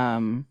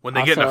 When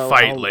they get in a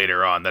fight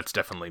later on, that's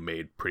definitely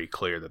made pretty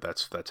clear that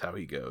that's how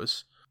he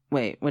goes.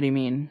 Wait, what do you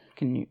mean?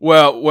 Can you?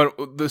 Well,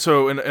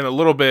 so in a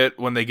little bit,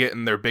 when they get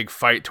in their big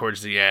fight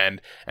towards the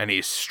end, and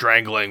he's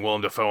strangling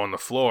Willem Dafoe on the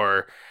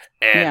floor,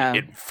 and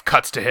it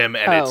cuts to him,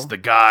 and it's the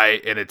guy,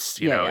 and it's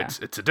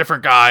it's a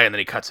different guy, and then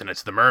he cuts in,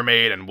 it's the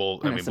mermaid, and we'll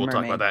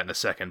talk about that in a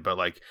second. But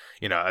like,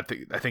 I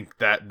think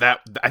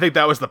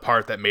that was the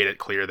part that made it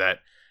clear that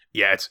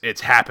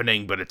it's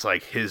happening, but it's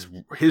like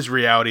his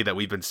reality that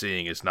we've been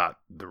seeing is not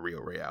the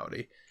real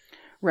reality.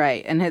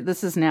 Right, and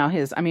this is now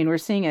his. I mean, we're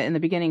seeing it in the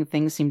beginning.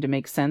 Things seem to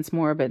make sense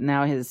more, but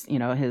now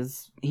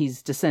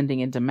he's descending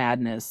into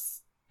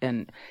madness,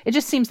 and it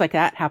just seems like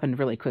that happened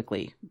really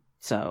quickly.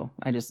 So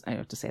I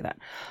have to say that.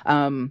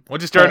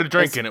 Once he started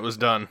drinking, it was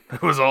done.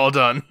 It was all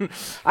done.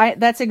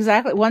 That's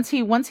exactly. Once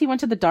he went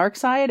to the dark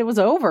side, it was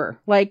over.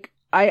 Like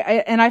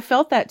I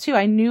felt that too.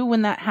 I knew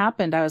when that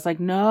happened. I was like,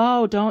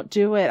 no, don't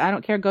do it. I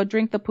don't care. Go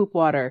drink the poop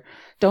water.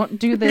 Don't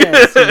do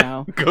this.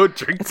 Go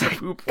drink the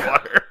poop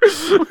water.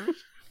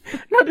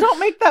 No, don't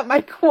make that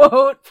my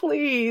quote,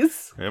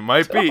 please. It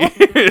might be.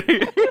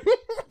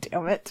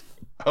 Damn it.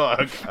 Oh,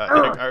 God.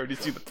 I already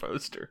see the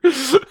poster.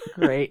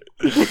 Great.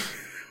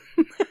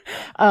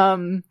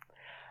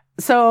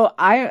 So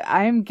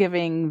I'm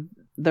giving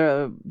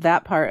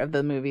that part of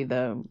the movie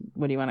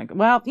what do you want to?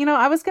 Well,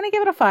 I was going to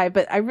give it a 5,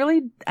 but I'm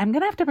going to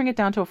have to bring it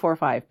down to a 4 or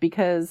 5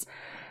 because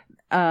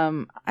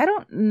I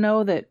don't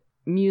know that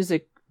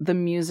the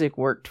music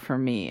worked for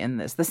me in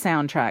this, the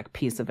soundtrack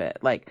piece of it.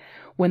 Like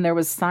when there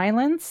was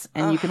silence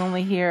and you can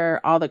only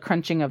hear all the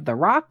crunching of the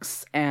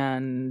rocks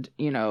and,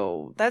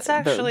 That's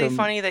actually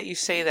funny that you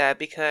say that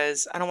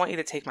because I don't want you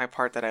to take my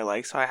part that I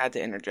like, so I had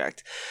to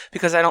interject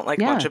because I don't like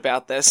much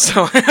about this,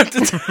 so I have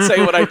to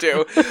say what I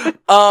do.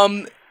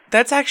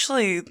 That's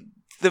actually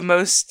the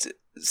most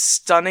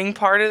stunning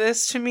part of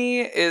this to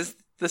me is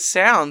the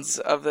sounds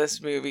of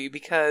this movie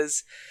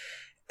because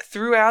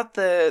throughout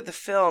the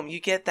film, you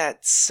get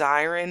that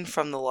siren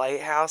from the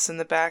lighthouse in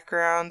the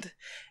background,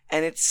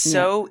 and it's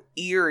so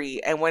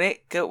eerie. And when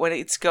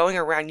it's going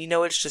around,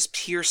 it's just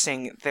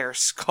piercing their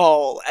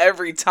skull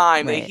every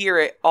time. They hear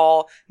it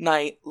all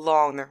night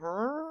long.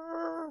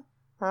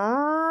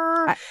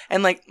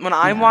 And like when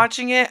I'm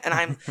watching it,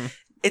 and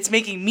it's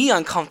making me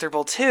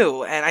uncomfortable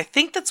too. And I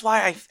think that's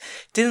why I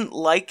didn't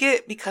like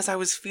it, because I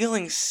was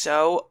feeling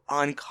so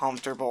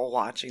uncomfortable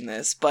watching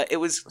this. But it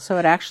was... So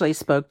it actually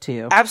spoke to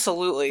you.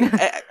 Absolutely.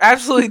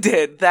 Absolutely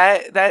did.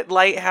 That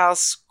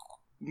lighthouse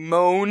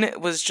moan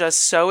was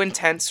just so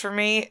intense for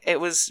me. It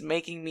was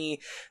making me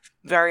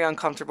very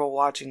uncomfortable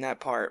watching that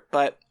part.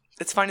 But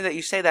it's funny that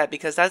you say that,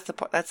 because that's the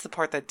part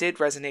that did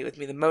resonate with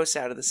me the most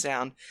out of the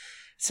sound.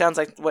 Sounds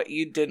like what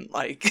you didn't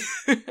like.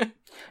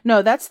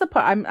 No, that's the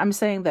part. I'm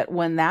saying that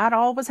when that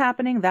all was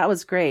happening, that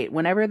was great.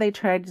 Whenever they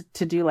tried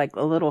to do like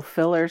a little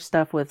filler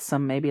stuff with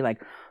some maybe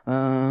like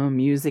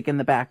music in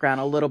the background,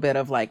 a little bit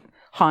of like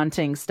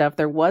haunting stuff,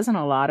 there wasn't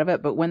a lot of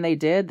it. But when they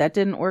did, that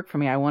didn't work for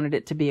me. I wanted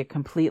it to be a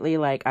completely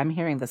like, I'm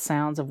hearing the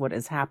sounds of what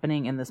is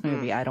happening in this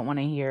movie. I don't want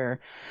to hear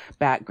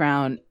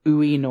background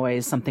ooey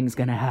noise, something's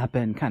going to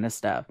happen kind of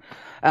stuff.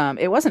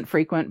 It wasn't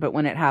frequent, but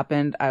when it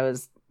happened, I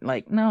was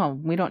like, no,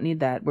 we don't need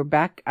that. We're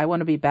back. I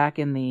want to be back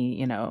in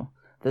the,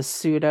 the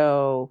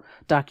pseudo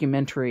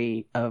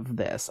documentary of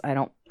this. I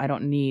don't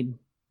need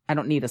a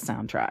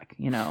soundtrack,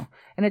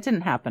 and it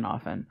didn't happen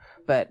often,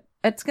 but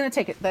it's going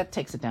to that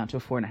takes it down to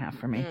a 4.5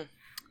 for me.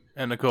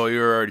 And Nicole, you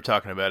were already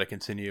talking about it.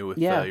 Continue with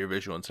your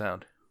visual and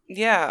sound.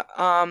 Yeah,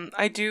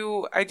 I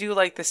do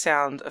like the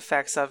sound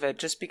effects of it,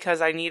 just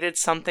because I needed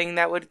something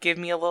that would give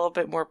me a little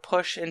bit more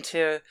push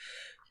into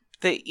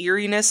the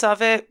eeriness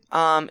of it.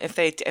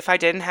 If I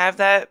didn't have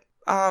that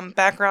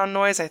background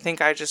noise, I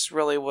think I just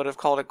really would have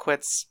called it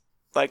quits,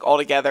 like,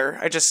 altogether.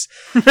 I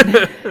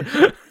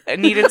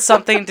needed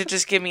something to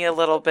just give me a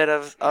little bit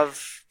of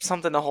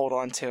something to hold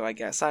on to, I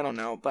guess. I don't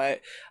know,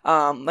 but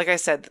like I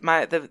said,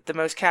 the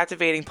most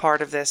captivating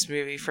part of this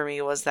movie for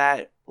me was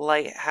that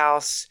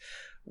lighthouse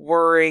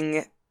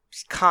whirring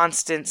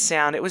constant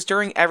sound. It was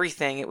during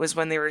everything. It was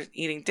when they were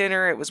eating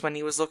dinner. It was when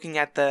he was looking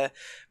at the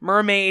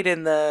mermaid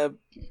in the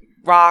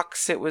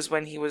rocks. It was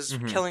when he was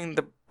killing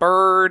the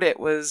bird. It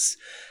was,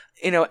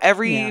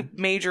 every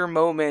major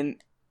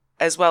moment,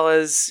 as well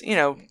as,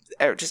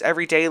 just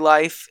everyday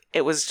life.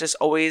 It was just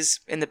always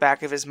in the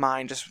back of his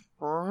mind. Just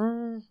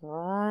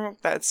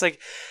that's like,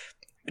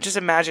 just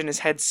imagine his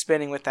head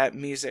spinning with that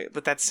music,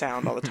 with that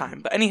sound all the time.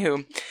 But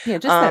anywho. Yeah,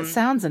 just that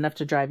sound's enough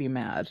to drive you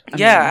mad. I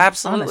mean,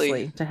 absolutely.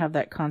 Honestly, to have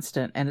that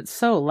constant, and it's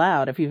so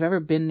loud. If you've ever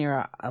been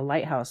near a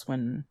lighthouse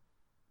when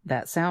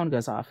that sound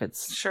goes off,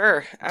 it's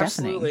sure,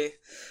 absolutely. Deafening.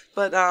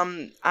 But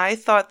I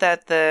thought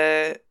that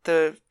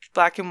the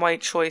black and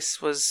white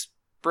choice was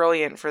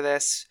brilliant for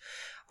this.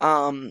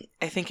 I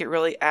think it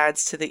really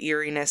adds to the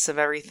eeriness of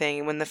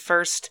everything. In the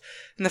first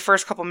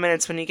couple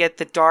minutes, when you get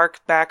the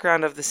dark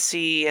background of the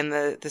sea and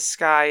the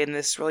sky and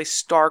this really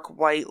stark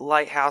white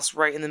lighthouse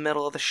right in the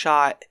middle of the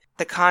shot,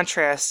 the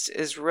contrast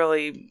is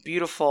really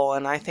beautiful,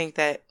 and I think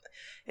that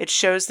it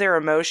shows their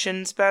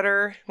emotions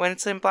better when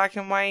it's in black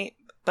and white,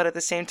 but at the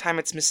same time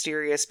it's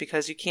mysterious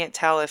because you can't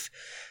tell if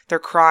they're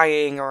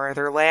crying or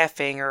they're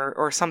laughing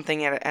or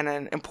something at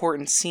an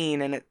important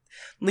scene, and it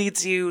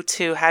leads you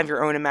to have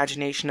your own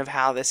imagination of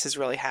how this is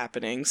really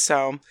happening.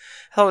 So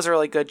that was a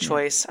really good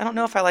choice. I don't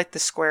know if I like the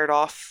squared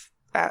off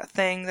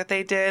thing that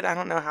they did. I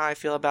don't know how I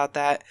feel about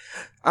that.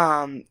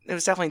 It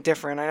was definitely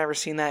different. I never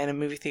seen that in a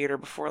movie theater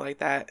before like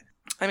that.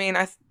 I mean,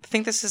 I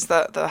think this is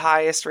the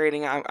highest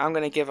rating. I'm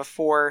going to give a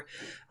 4,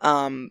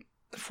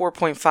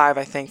 4.5,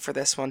 I think, for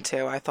this one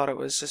too. I thought it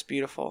was just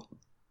beautiful.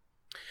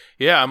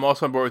 Yeah, I'm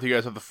also on board with you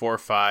guys with the 4 or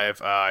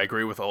 5. I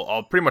agree with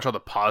all pretty much all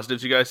the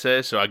positives you guys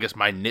say. So I guess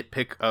my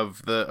nitpick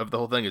of the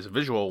whole thing is a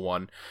visual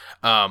one.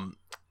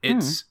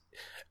 It's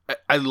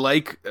I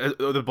like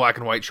the black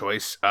and white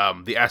choice.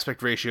 The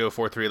aspect ratio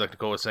 4:3, like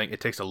Nicole was saying, it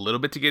takes a little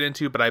bit to get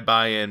into, but I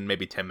buy in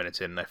maybe 10 minutes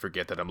in, and I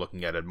forget that I'm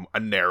looking at a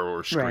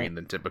narrower screen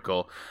than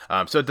typical.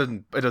 So it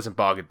doesn't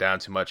bog it down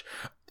too much.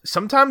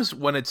 Sometimes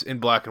when it's in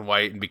black and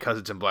white, and because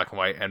it's in black and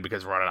white, and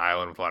because we're on an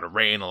island with a lot of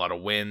rain, a lot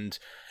of wind,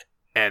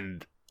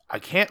 and I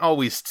can't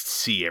always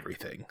see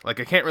everything. Like,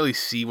 I can't really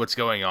see what's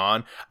going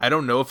on. I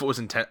don't know if it was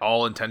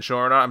all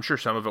intentional or not. I'm sure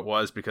some of it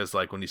was, because,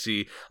 like, when you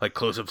see, like,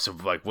 close-ups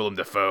of, like, Willem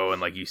Dafoe,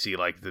 and, like, you see,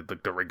 like,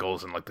 the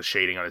wrinkles and, like, the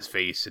shading on his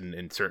face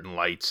in certain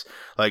lights.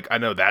 Like, I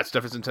know that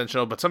stuff is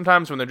intentional, but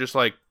sometimes when they're just,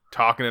 like,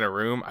 talking in a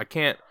room, I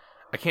can't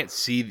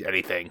see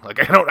anything. Like,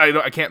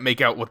 I can't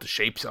make out what the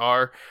shapes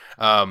are.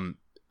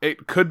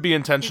 It could be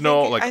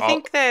intentional. I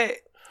think that...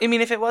 I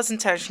mean, if it was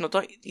intentional,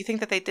 don't you think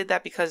that they did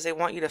that because they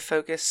want you to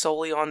focus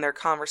solely on their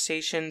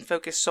conversation,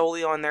 focus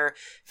solely on their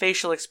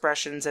facial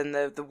expressions and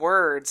the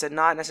words, and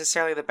not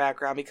necessarily the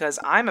background? Because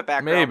I'm a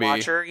background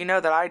watcher, you know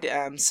that I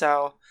am.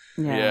 So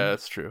yeah,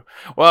 that's true.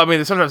 Well, I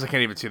mean, sometimes I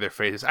can't even see their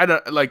faces.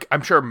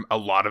 I'm sure a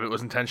lot of it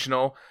was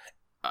intentional,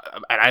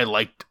 and I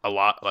liked a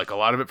lot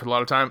of it for a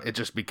lot of time. It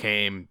just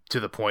became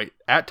to the point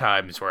at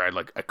times where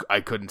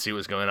I couldn't see what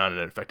was going on, and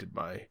it affected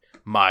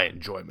my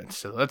enjoyment.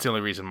 So that's the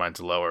only reason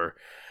mine's lower.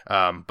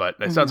 But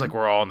it sounds like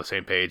we're all on the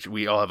same page.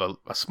 We all have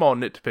a small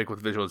nit to pick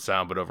with visual and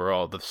sound, but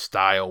overall the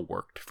style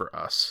worked for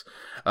us.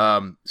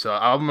 So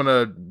I'm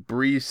gonna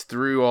breeze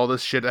through all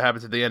this shit that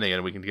happens at the ending,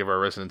 and we can give our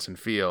resonance and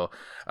feel.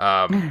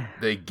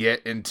 They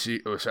get into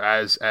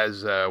as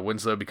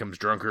Winslow becomes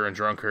drunker and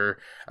drunker.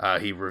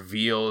 He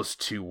reveals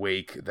to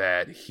Wake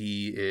that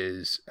he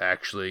is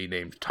actually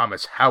named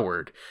Thomas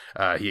Howard.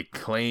 He had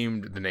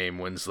claimed the name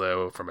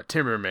Winslow from a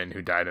timberman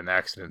who died in an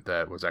accident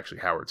that was actually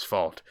Howard's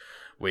fault.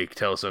 Wake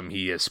tells him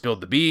he has spilled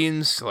the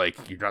beans,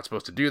 like, you're not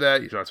supposed to do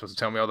that, you're not supposed to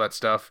tell me all that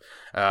stuff,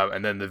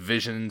 and then the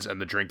visions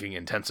and the drinking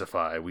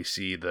intensify. We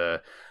see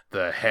the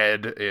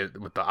head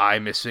with the eye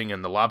missing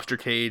and the lobster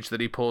cage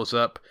that he pulls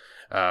up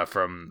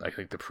from, I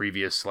think, the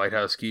previous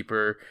lighthouse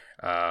keeper,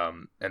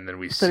 and then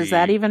we see... So is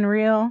that even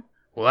real?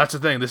 Well, that's the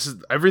thing. This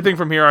is everything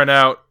from here on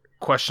out.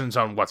 Questions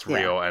on what's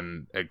real,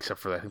 and except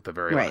for I think the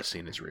very last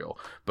scene is real.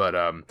 But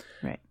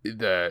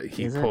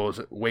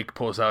Wake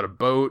pulls out a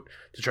boat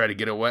to try to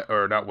get away,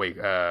 or not Wake.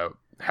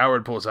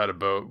 Howard pulls out a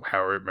boat.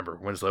 Howard, remember,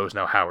 Winslow is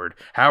now Howard.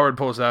 Howard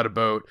pulls out a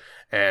boat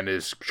and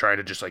is trying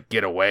to just, like,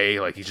 get away.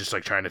 Like, he's just,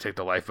 like, trying to take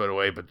the lifeboat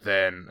away. But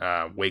then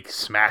Wake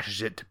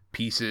smashes it to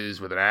pieces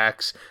with an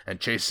axe and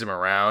chases him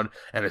around.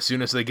 And as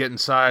soon as they get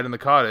inside in the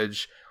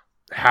cottage,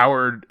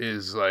 Howard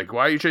is like,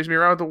 why are you chasing me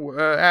around with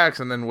the axe?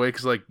 And then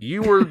Wake's like,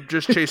 you were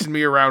just chasing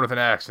me around with an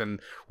axe.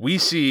 And we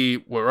see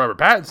what Robert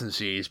Pattinson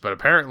sees, but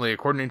apparently,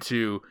 according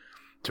to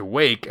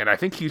Wake, and I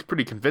think he's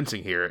pretty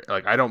convincing here,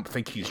 like, I don't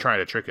think he's trying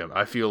to trick him.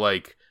 I feel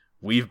like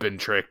we've been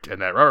tricked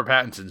and that Robert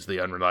Pattinson's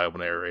the unreliable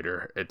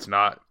narrator. It's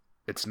not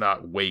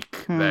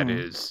Wake that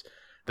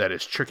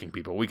is tricking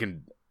people. We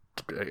can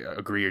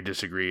agree or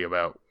disagree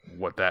about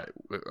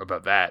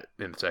that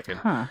in a second.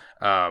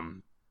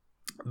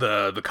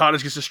 The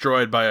cottage gets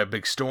destroyed by a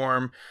big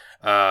storm.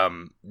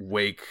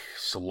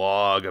 Wake's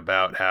log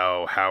about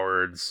how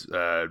Howard's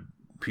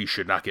he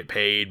should not get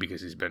paid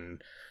because he's been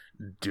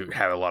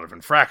have a lot of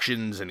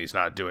infractions and he's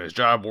not doing his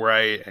job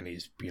right and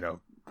he's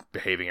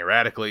behaving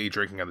erratically,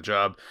 drinking on the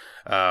job.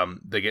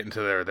 They get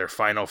into their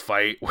final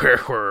fight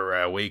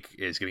where Wake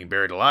is getting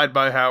buried alive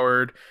by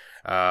Howard.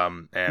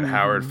 And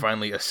Howard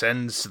finally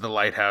ascends to the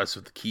lighthouse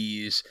with the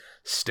keys,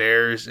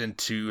 stares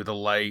into the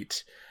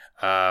light.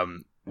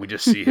 We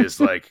just see his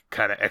like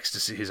kind of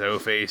ecstasy, his O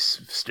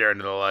face staring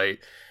into the light,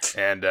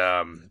 and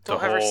don't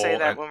ever say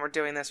that when we're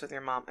doing this with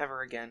your mom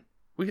ever again.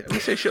 We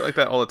say shit like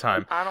that all the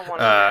time. I don't want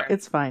to.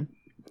 It's fine.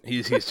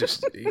 He's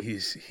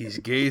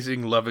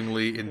gazing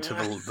lovingly into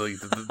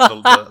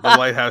the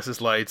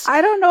lighthouse's lights.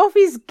 I don't know if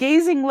he's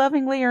gazing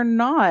lovingly or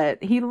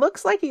not. He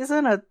looks like he's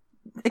in a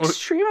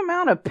extreme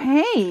amount of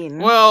pain.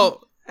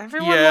 Well,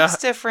 everyone looks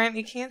different.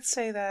 You can't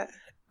say that.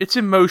 It's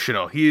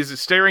emotional. He is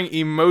staring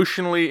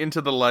emotionally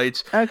into the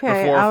lights.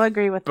 Okay, I'll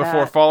agree with that.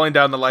 Before falling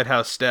down the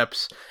lighthouse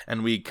steps,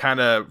 and we kind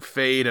of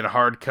fade and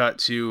hard cut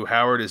to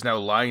Howard is now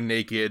lying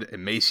naked,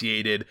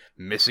 emaciated,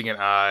 missing an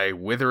eye,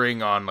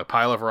 withering on a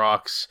pile of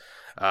rocks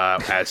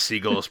as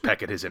seagulls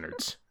peck at his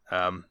innards.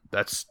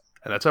 That's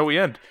how we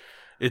end.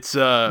 It's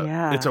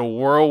a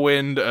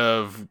whirlwind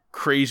of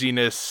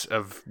craziness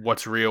of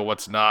what's real,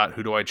 what's not,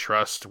 who do I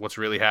trust, what's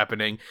really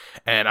happening,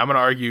 and I'm going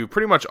to argue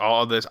pretty much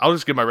all of this. I'll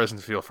just give my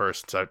resonance feel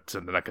first, so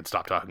then I can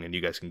stop talking and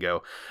you guys can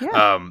go.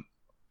 Yeah.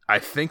 I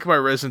think my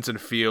resonance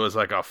and feel is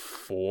like a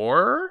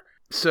 4.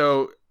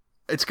 So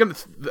it's gonna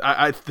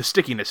the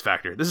stickiness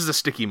factor. This is a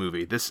sticky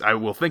movie. I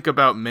will think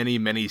about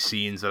many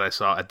scenes that I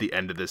saw at the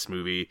end of this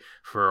movie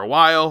for a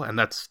while, and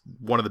that's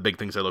one of the big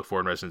things I look for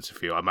in resonance and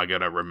feel. Am I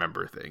gonna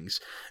remember things?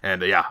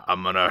 And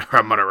I'm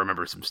gonna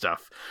remember some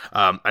stuff.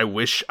 I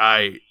wish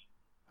I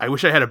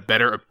had a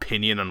better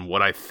opinion on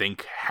what I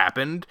think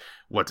happened,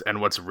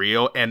 what's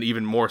real, and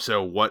even more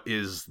so, what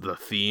is the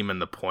theme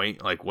and the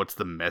point? Like, what's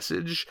the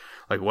message?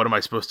 Like, what am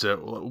I supposed to?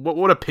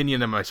 What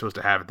opinion am I supposed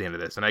to have at the end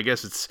of this? And I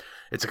guess it's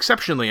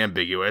exceptionally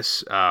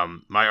ambiguous.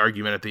 My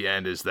argument at the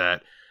end is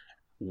that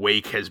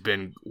Wake has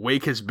been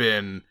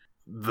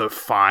the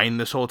fine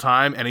this whole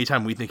time.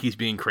 Anytime we think he's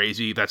being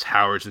crazy, that's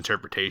Howard's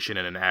interpretation,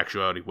 and in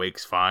actuality,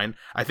 Wake's fine.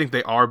 I think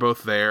they are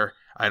both there.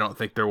 I don't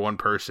think they're one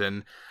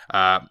person.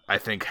 I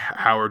think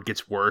Howard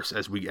gets worse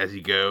as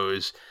he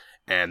goes,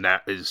 and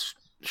that is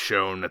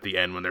shown at the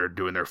end when they're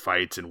doing their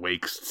fights. And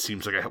Wake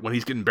seems like when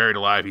he's getting buried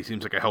alive, he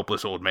seems like a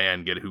helpless old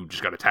man who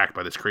just got attacked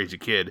by this crazy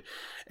kid.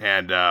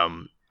 And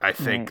I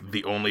think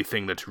the only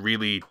thing that's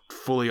really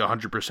fully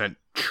 100%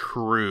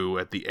 true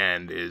at the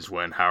end is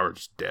when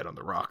Howard's dead on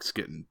the rocks,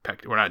 getting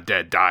pecked. We're not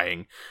dead,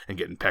 dying and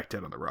getting pecked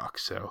at on the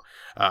rocks. So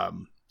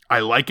I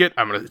like it.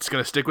 It's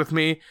gonna stick with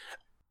me.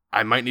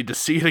 I might need to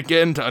see it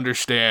again to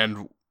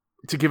understand,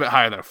 to give it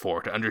higher than a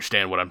 4, to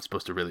understand what I'm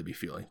supposed to really be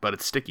feeling. But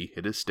it's sticky.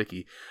 It is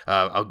sticky.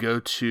 I'll go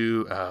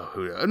to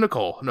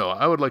Nicole. No,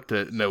 I would like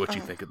to know what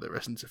you think of the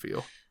resonance of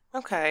feel.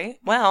 Okay.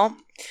 Well,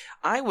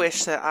 I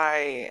wish that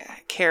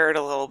I cared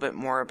a little bit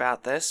more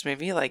about this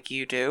movie like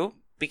you do,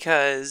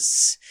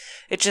 because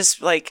it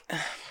just, like,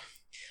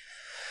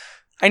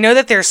 I know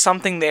that there's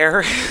something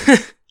there.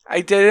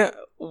 I didn't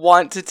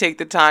want to take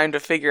the time to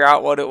figure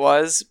out what it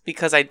was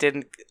because I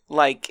didn't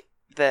like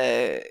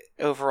the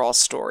overall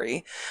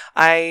story.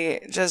 I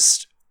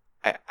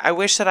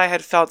wish that I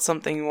had felt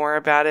something more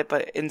about it,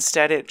 but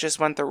instead it just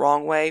went the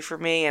wrong way for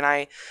me, and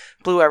I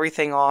blew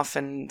everything off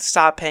and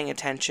stopped paying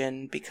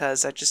attention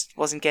because I just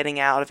wasn't getting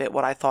out of it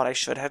what I thought I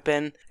should have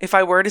been. If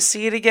I were to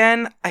see it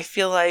again, I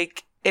feel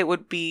like it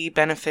would be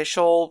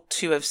beneficial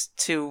to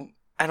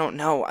I don't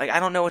know. I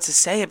don't know what to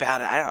say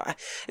about it.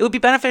 It would be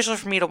beneficial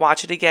for me to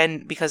watch it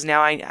again because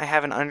now I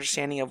have an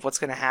understanding of what's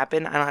going to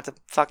happen. I don't have to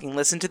fucking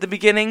listen to the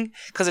beginning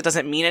because it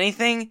doesn't mean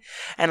anything,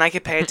 and I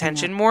could pay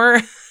attention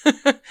more.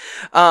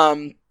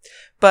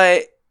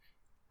 But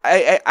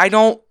I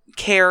don't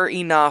care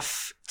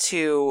enough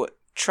to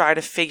try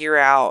to figure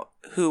out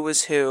who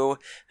was who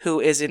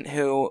isn't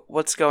who,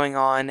 what's going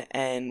on,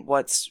 and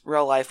what's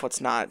real life, what's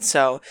not.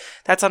 So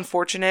that's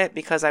unfortunate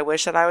because I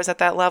wish that I was at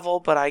that level,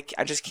 but I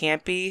just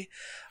can't be.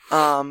 So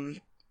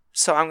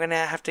I'm going to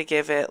have to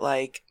give it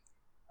like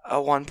a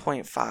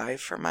 1.5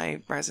 for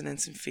my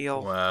resonance and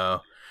feel.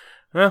 Wow.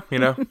 Well,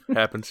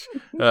 happens.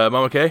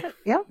 Mama Kay?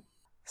 Yeah.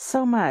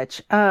 So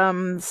much.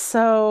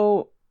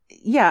 So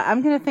yeah,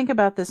 I'm gonna think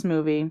about this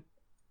movie,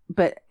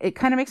 but it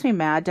kind of makes me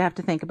mad to have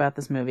to think about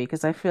this movie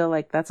because I feel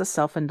like that's a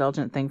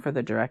self-indulgent thing for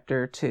the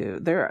director too.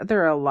 There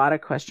are a lot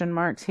of question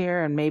marks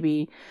here, and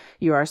maybe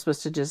you are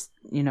supposed to just,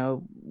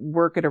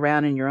 work it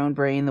around in your own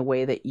brain the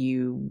way that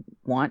you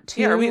want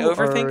to. Yeah, are we or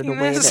overthinking the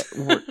way this?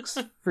 that works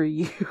for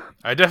you.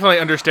 I definitely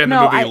understand the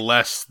No, movie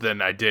less than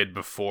I did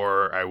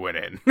before I went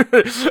in.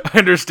 I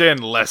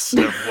understand less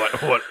of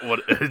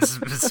what it's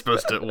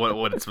supposed to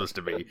what it's supposed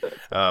to be.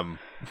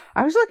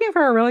 I was looking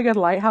for a really good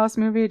lighthouse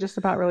movie, just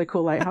about really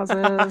cool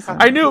lighthouses.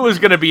 I knew it was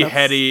going to be That's-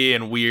 heady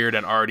and weird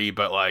and arty,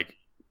 but like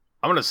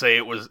I'm going to say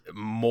it was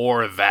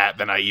more that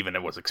than I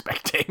even was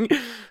expecting.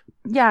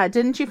 Yeah,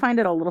 didn't you find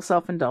it a little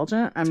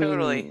self-indulgent? I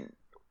Totally. mean,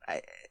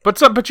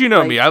 But you know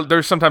Like- me.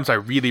 There's sometimes I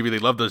really really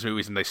love those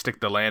movies and they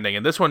stick the landing.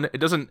 And this one it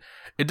doesn't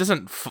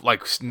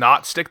like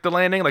not stick the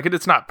landing. Like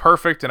it's not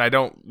perfect, and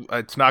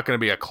it's not going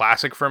to be a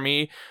classic for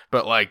me.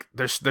 But like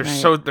there's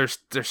Right.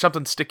 there's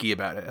something sticky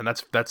about it, and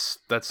that's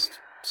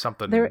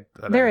something There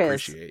that I is.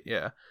 appreciate.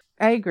 Yeah.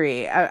 I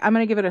agree. I'm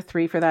going to give it a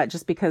 3 for that,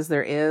 just because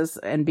there is,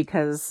 and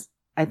because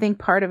I think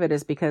part of it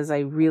is because I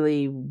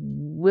really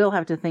will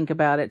have to think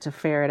about it to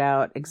ferret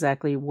out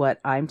exactly what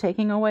I'm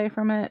taking away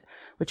from it,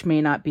 which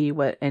may not be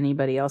what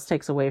anybody else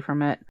takes away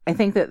from it. I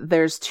think that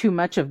there's too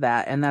much of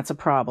that, and that's a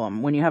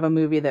problem. When you have a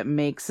movie that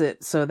makes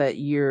it so that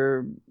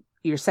you're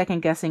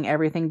second guessing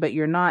everything, but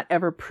you're not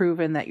ever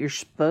proven that you're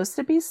supposed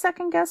to be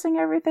second guessing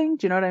everything.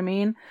 Do you know what I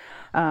mean?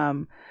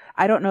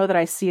 I don't know that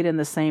I see it in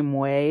the same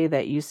way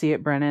that you see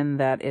it, Brennan,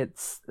 that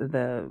it's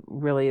the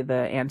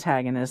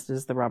antagonist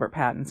is the Robert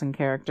Pattinson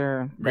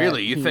character. that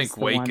Really, you he's think the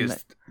Wake one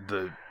is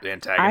that- the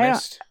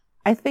antagonist?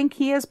 I think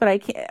he is, but I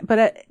can't.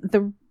 But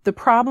the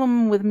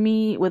problem with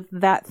me with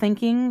that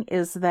thinking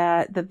is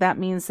that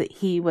means that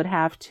he would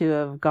have to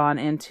have gone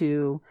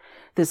into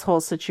this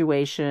whole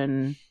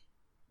situation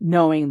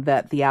knowing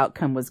that the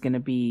outcome was going to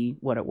be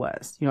what it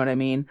was. You know what I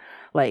mean?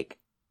 Like,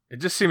 It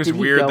just seems did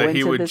he weird go that he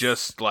into would this-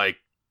 just like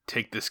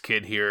take this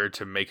kid here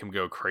to make him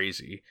go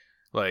crazy.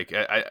 Like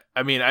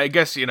I mean I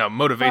guess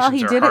motivations well,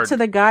 he are did hard. it to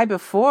the guy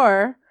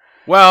before.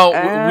 Well,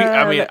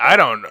 I mean, but- I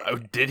don't know.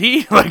 Did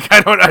he? Like,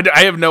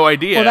 I have no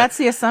idea. Well, that's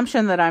the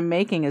assumption that I'm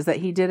making, is that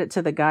he did it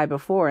to the guy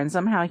before, and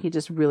somehow he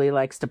just really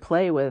likes to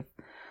play with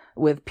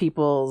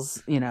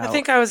people's, I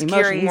think I was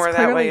emotion. gearing He's more that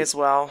way clearly- as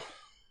well.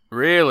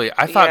 Really?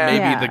 I thought Yeah. maybe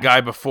Yeah. the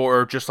guy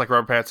before, just like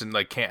Robert Pattinson,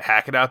 like can't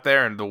hack it out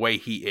there, and the way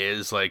he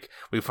is, like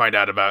we find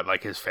out about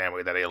like his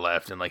family that he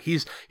left, and like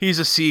he's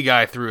a sea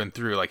guy through and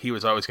through. Like he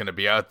was always going to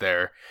be out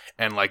there,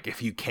 and like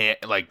if you can't,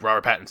 like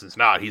Robert Pattinson's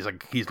not.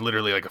 He's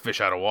literally like a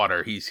fish out of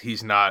water.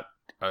 He's not.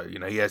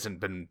 He hasn't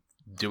been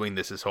doing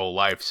this his whole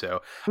life,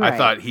 so I Right.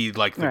 thought he,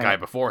 like the guy Right.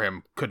 before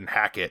him, couldn't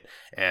hack it,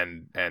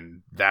 and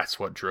that's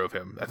what drove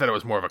him. I thought it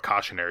was more of a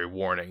cautionary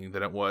warning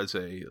than it was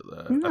a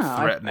No,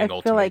 threatening I feel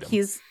ultimatum. like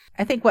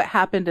I think what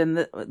happened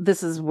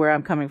this is where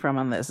I'm coming from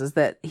on this, is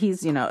that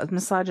he's, a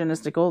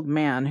misogynistic old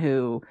man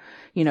who,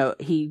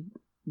 he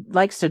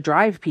likes to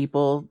drive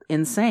people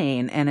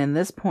insane. And in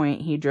this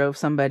point, he drove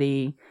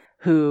somebody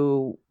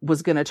who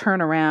was going to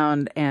turn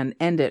around and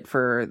end it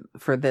for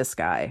this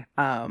guy.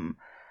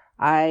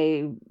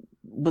 I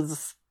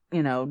was,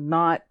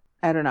 not,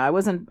 I don't know. I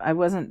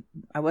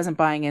wasn't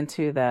buying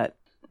into that.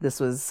 This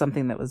was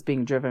something that was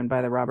being driven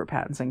by the Robert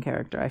Pattinson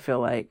character. I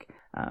feel like,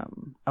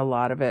 a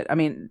lot of it, I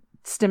mean,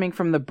 stemming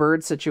from the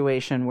bird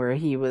situation where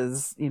he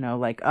was,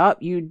 like, oh,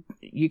 you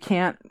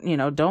can't,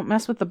 don't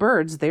mess with the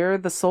birds. They're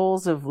the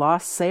souls of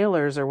lost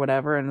sailors or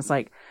whatever. And it's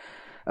like,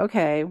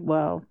 okay,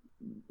 well,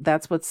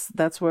 that's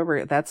where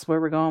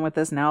we're going with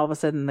this. Now all of a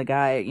sudden the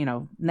guy,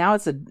 now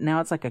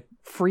it's like a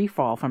free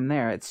fall from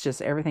there. It's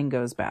just everything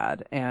goes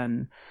bad.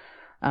 And,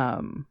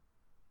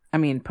 I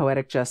mean,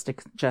 poetic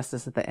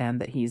justice at the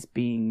end that he's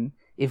being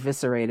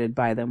eviscerated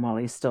by them while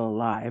he's still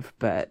alive,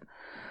 but,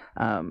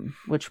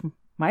 which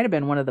might have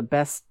been one of the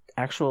best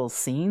actual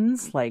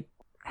scenes, like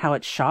how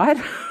it's shot.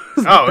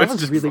 Oh, That it's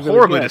was just really, really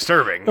horribly good.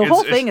 disturbing. The It's-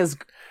 whole it's- thing is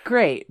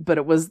great, but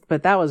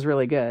that was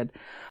really good.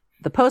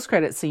 The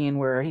post-credit scene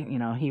where,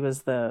 he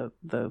was the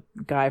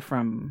guy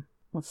from,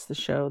 what's the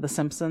show? The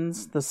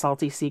Simpsons, the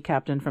salty sea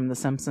captain from The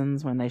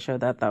Simpsons, when they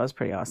showed that was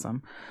pretty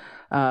awesome.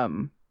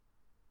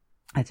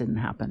 That didn't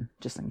happen,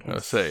 just in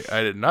case.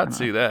 I did not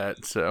see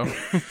that, so.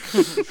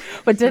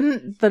 But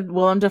didn't the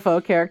Willem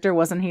Dafoe character,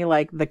 wasn't he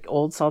like the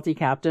old salty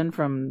captain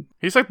from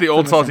He's like the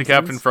old The salty Simpsons?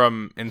 captain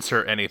from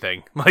insert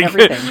anything. Like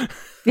everything?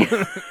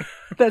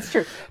 That's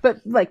true. But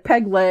like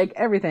peg leg,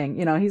 everything,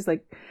 he's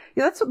like,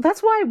 yeah,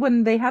 that's why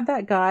when they have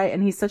that guy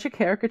and he's such a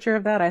caricature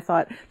of that, I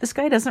thought, this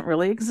guy doesn't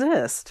really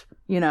exist.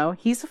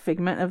 He's a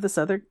figment of this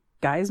other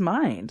guy's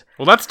mind.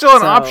 Well, that's still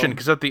an So- option,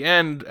 because at the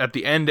end where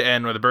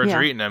the birds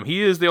are Yeah. eating him,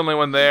 he is the only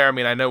one there. I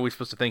mean, I know we're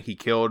supposed to think he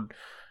killed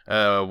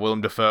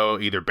Willem Dafoe,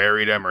 either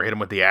buried him or hit him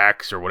with the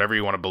axe or whatever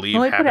you want to believe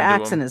Well, he put happened an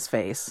to axe him. in his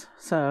face.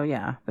 So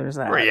yeah, there's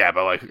that. Or, yeah,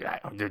 but like,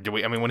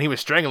 I mean, when he was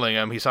strangling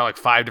him, he saw like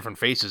 5 different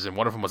faces, and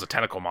one of them was a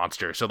tentacle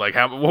monster. So like,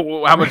 how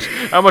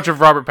much of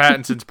Robert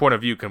Pattinson's point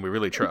of view can we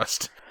really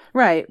trust?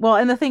 Right. Well,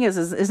 and the thing is,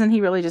 isn't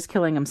he really just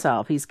killing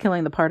himself? He's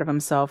killing the part of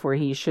himself where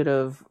he should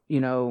have,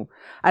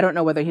 I don't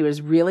know whether he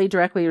was really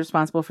directly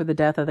responsible for the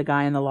death of the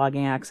guy in the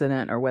logging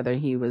accident or whether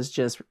he was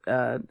just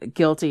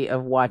guilty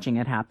of watching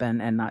it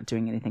happen and not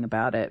doing anything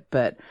about it.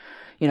 But,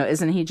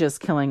 isn't he just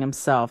killing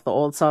himself? The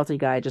old salty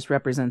guy just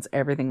represents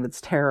everything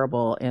that's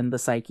terrible in the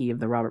psyche of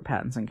the Robert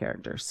Pattinson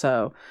character.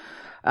 So,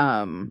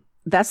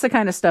 that's the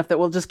kind of stuff that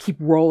will just keep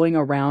rolling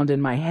around in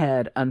my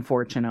head,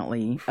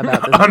 unfortunately,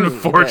 about this movie.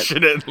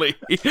 Unfortunately.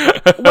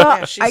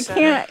 Well, I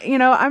can't,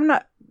 I'm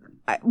not,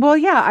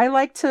 I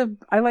like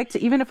to,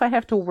 even if I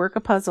have to work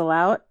a puzzle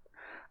out,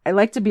 I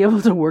like to be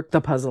able to work the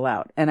puzzle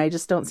out. And I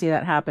just don't see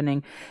that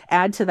happening.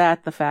 Add to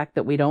that the fact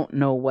that we don't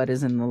know what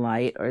is in the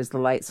light, or is the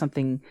light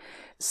something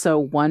so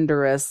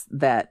wondrous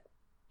that,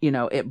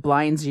 it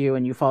blinds you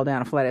and you fall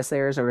down a flight of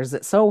stairs, or is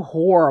it so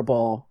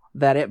horrible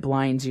that it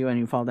blinds you and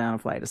you fall down a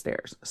flight of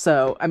stairs?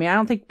 So, I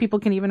don't think people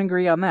can even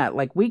agree on that.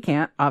 Like, we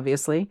can't,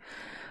 obviously.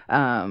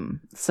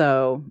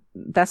 So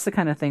that's the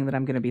kind of thing that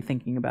I'm going to be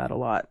thinking about a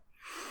lot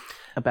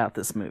about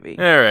this movie.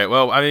 All right.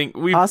 Well,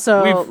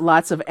 we've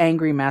lots of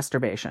angry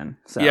masturbation.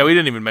 So. Yeah, we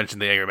didn't even mention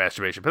the angry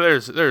masturbation,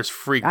 but there's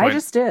frequent. I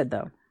just did,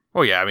 though.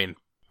 Oh yeah,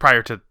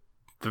 prior to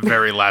the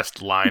very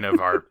last line of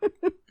our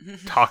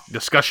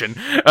discussion.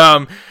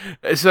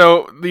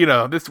 So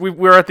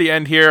we're at the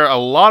end here. A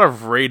lot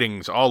of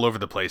ratings all over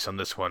the place on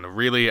this one.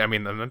 Really,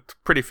 that's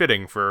pretty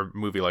fitting for a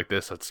movie like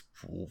this. That's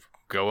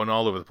going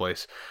all over the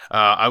place.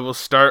 I will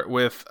start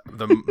with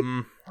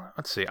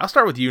let's see. I'll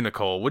start with you,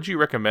 Nicole. Would you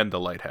recommend The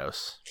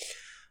Lighthouse?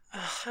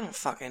 I don't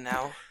fucking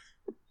know.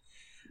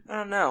 I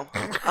don't know.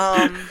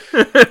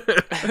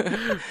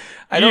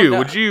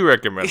 Would you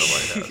recommend The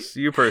Lighthouse?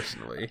 You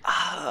personally?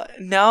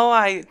 No,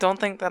 I don't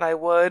think that I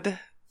would.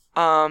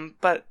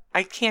 But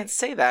I can't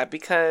say that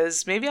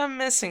because maybe I'm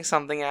missing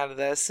something out of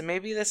this, and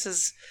maybe this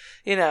is,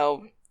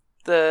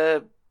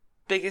 the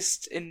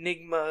biggest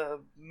enigma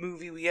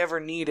movie we ever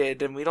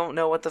needed, and we don't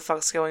know what the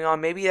fuck's going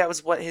on. Maybe that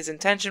was what his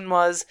intention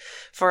was,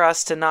 for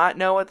us to not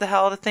know what the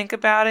hell to think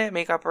about it,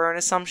 make up our own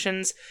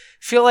assumptions,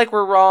 feel like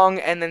we're wrong,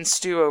 and then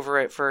stew over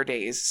it for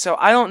days. So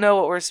I don't know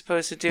what we're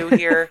supposed to do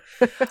here.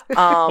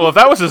 Well, if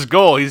that was his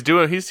goal, he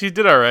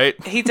did all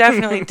right. He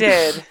definitely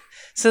did.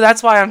 So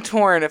that's why I'm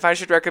torn if I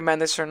should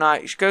recommend this or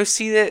not. You should go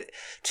see it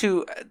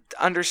to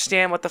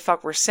understand what the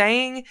fuck we're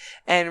saying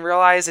and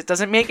realize it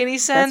doesn't make any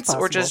sense,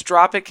 or just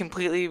drop it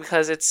completely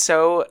because it's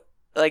so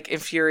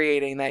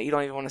infuriating that you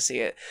don't even want to see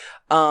it.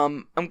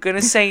 I'm going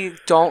to say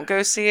don't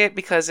go see it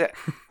because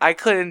I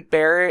couldn't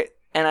bear it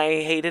and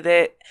I hated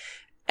it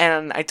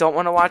and I don't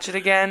want to watch it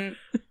again.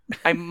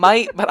 I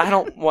might, but I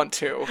don't want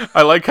to.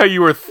 I like how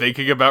you were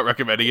thinking about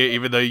recommending it,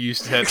 even though you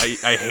said,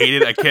 I hate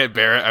it, I can't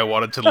bear it, I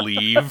wanted to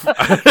leave.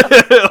 But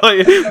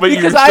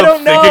you're still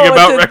thinking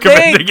about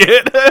recommending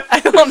it. I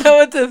don't know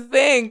what to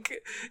think.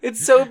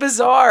 It's so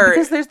bizarre.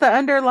 Because there's the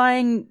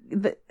underlying,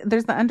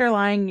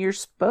 you're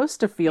supposed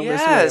to feel this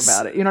way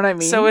about it. You know what I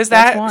mean? So is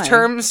that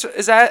terms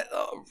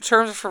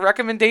for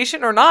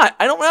recommendation or not?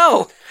 I don't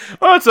know.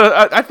 Well,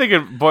 I think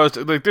it boils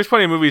to, there's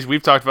plenty of movies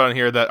we've talked about in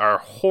here that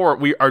are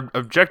we are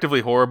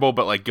objectively horrible,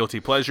 but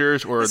guilty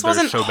pleasures, or this they're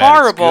wasn't so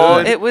horrible.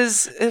 Bad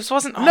it's good. This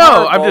wasn't horrible.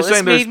 No, I'm just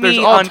saying there's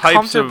all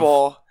types of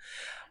all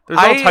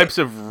types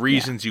of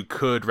reasons you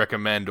could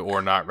recommend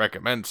or not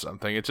recommend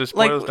something. It just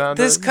boils down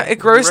to this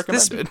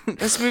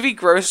movie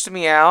grossed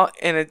me out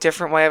in a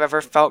different way I've ever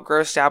felt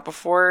grossed out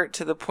before,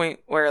 to the point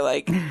where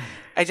I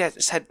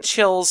just had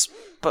chills,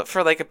 but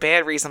for a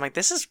bad reason. I'm like,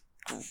 this is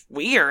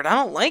weird. I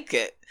don't like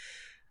it.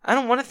 I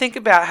don't want to think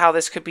about how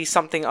this could be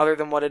something other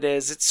than what it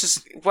is. It's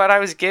just what I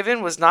was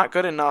given was not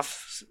good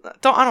enough. I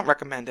don't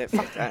recommend it.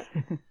 Fuck that.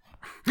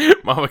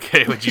 Mama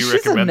K, would you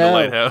recommend The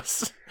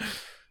Lighthouse?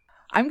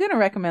 I'm going to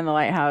recommend The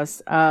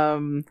Lighthouse.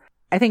 I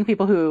think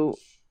people who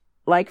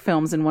like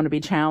films and want to be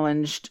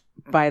challenged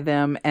by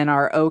them and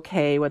are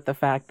okay with the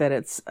fact that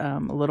it's a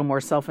little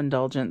more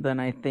self-indulgent than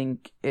I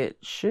think it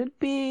should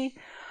be,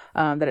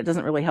 that it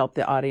doesn't really help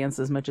the audience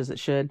as much as it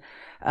should,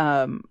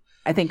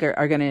 I think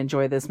are going to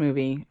enjoy this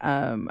movie.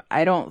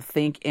 I don't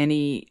think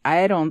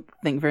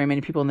very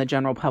many people in the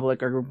general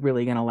public are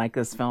really going to like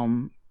this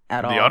film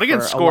at all. The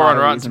audience score on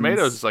Rotten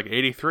Tomatoes is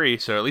 83,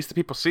 so at least the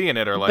people seeing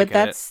it are liking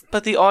it.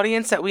 But the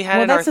audience that we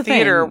had in our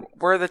theater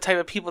were the type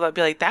of people that'd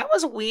be like, that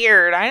was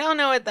weird. I don't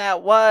know what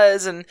that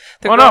was. And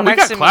we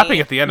got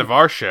clapping at the end of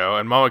our show.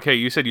 And Mama K,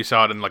 you said you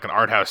saw it in an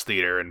art house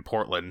theater in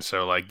Portland,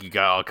 so you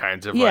got all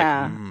kinds of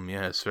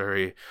it's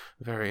very,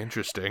 very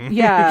interesting.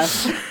 Yeah.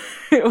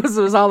 It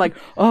was all like,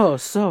 oh,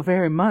 so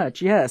very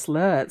much. Yes,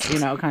 let's,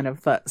 kind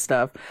of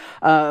stuff.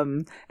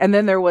 And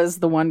then there was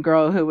the one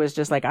girl who was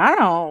just like, I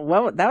don't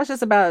know, that was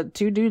just about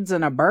two dudes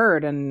and a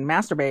bird and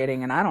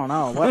masturbating. And I don't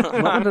know,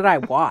 what did I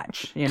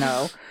watch,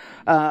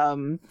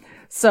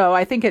 So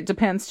I think it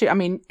depends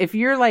too. If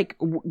you're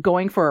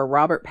going for a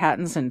Robert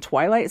Pattinson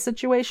Twilight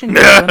situation,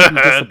 you're going to be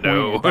disappointed.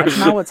 No. That's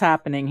not what's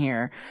happening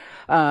here.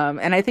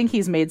 And I think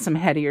he's made some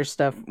headier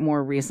stuff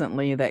more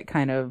recently that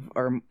kind of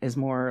is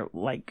more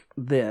like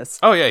this.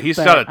 Oh yeah, he's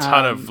got a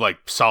ton of like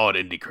solid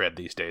indie cred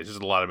these days. There's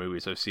a lot of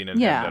movies I've seen in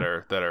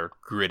him that are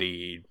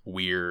gritty,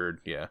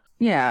 weird. Yeah.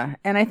 Yeah,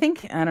 and I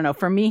think, I don't know,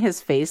 for me,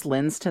 his face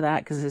lends to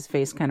that because his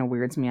face kind of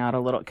weirds me out a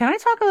little. Can I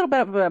talk a little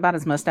bit about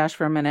his mustache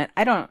for a minute?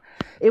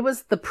 It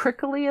was the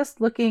prickliest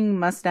looking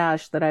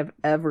mustache that I've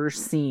ever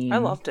seen. I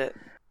loved it.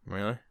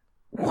 Really?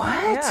 What?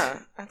 Yeah,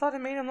 I thought it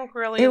made him look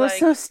really, it was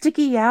so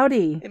sticky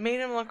outy. It made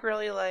him look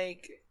really,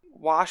 like,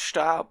 washed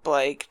up,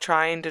 like,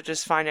 trying to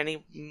just find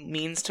any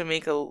means to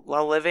make a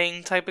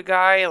living type of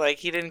guy. Like,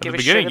 he didn't give a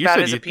shit about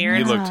his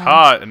appearance. He looked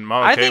hot, and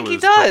Mama K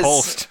was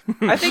repulsed.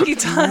 I think he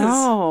does.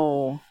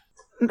 No.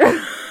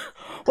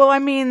 Well, I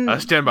mean, I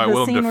stand by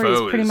Willem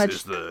Dafoe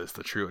is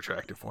the true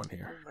attractive one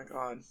here. Oh my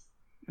god.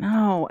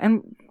 No,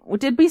 and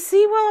did we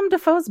see Willem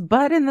Dafoe's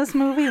butt in this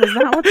movie? Was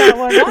that what that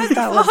was?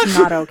 That was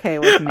not okay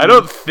with me. I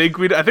don't think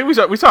we. I think we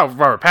saw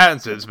Robert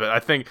Pattinson's, but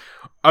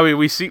I mean,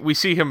 we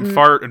see him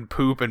fart and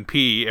poop and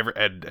pee and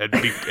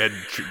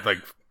like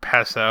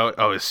pass out.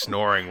 Oh, his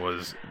snoring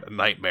was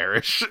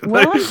nightmarish.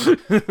 Well,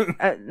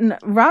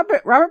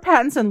 Robert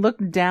Pattinson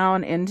looked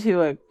down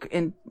into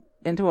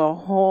a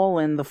hole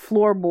in the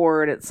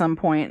floorboard at some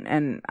point,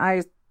 and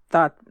I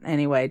thought,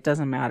 anyway, it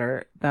doesn't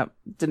matter.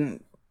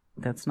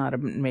 That's not a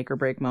make or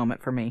break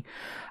moment for me.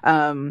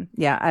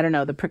 Yeah, I don't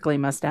know, the prickly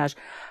mustache,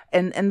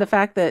 and the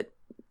fact that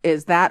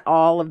is that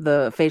all of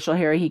the facial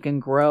hair he can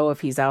grow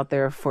if he's out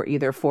there for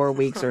either 4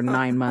 weeks or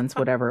 9 months,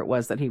 whatever it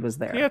was that he was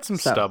there. He had some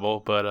stubble,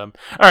 but all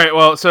right.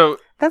 Well, so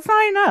that's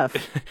not enough.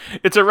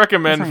 It's a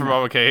recommend from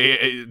Mama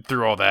K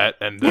through all that,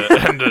 and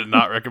a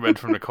not recommend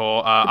from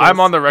Nicole. I'm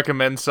on the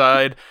recommend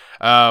side.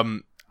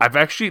 I've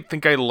actually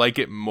think I like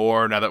it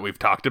more now that we've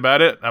talked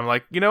about it. I'm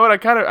like, you know what?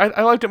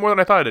 I liked it more than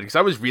I thought I did, because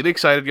I was really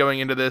excited going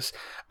into this.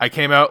 I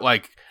came out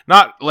like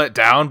not let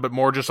down, but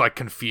more just like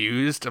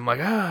confused. I'm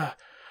like, I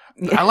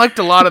liked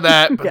a lot of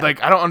that, but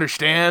like I don't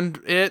understand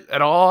it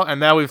at all. And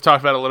now we've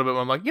talked about it a little bit.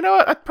 I'm like, you know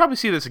what? I'd probably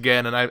see this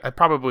again, and I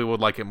probably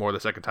would like it more the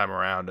second time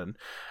around. And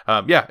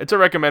yeah, it's a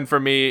recommend for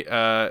me.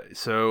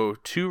 So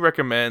 2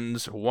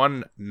 recommends,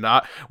 one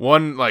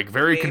like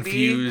very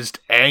confused,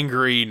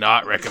 angry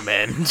not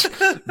recommend.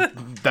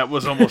 That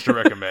was almost a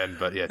recommend,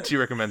 but yeah, 2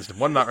 recommends and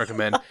 1 not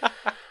recommend.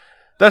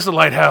 That's The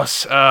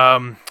Lighthouse.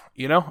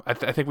 You know, I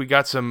think we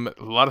got a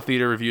lot of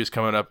theater reviews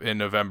coming up in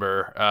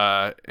November.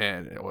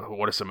 And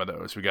what are some of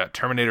those? We got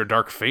Terminator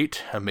Dark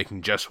Fate. I'm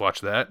making Jess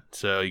watch that,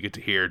 so you get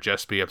to hear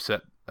Jess be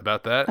upset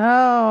about that.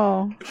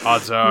 Oh.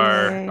 Odds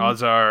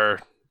are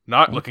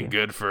not looking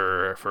good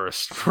for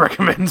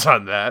recommends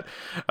on that.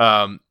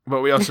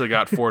 But we also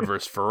got Ford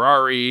vs.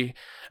 Ferrari.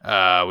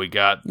 We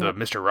got the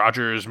Mr.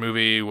 Rogers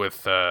movie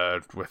with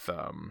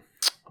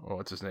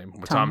what's his name?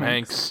 With Tom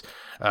Hanks.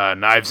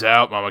 Knives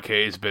Out. Mama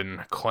K's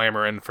been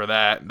clamoring for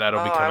that.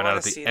 That'll be coming out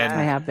at the end.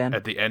 I have been.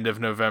 At the end of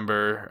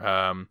November.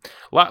 A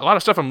lot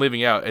of stuff I'm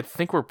leaving out. I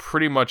think we're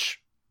pretty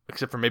much,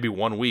 except for maybe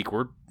 1 week,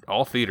 we're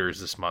all theaters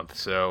this month.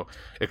 So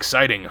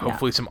exciting.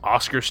 Hopefully some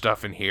Oscar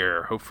stuff in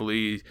here.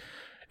 Hopefully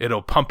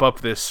it'll pump up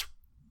this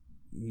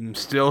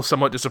still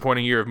somewhat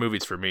disappointing year of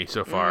movies for me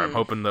so far. I'm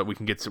hoping that we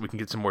can get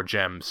some more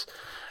gems.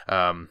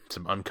 Some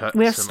uncut.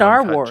 We have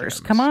Star Wars. Gems.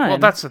 Come on. Well,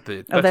 that's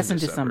in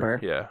December.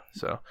 Yeah.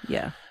 So.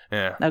 Yeah.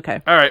 Yeah. Okay.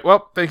 All right.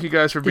 Well, thank you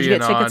guys for being on.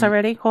 Did you get tickets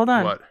already? Hold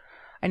on. What?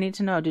 I need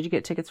to know. Did you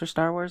get tickets for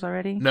Star Wars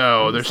already?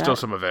 No, there's still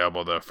some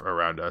available though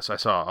around us. I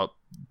saw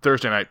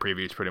Thursday night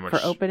previews pretty much for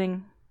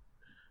opening.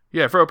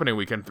 Yeah, for opening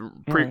weekend.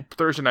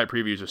 Thursday night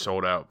previews are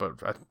sold out, but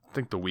I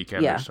think the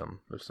weekend there's some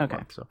okay.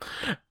 Month, so.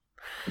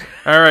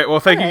 All right. Well,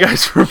 thank you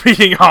guys for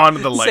being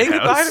on The Lighthouse. Say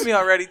goodbye to me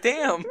already.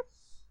 Damn.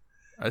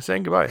 I was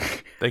saying goodbye.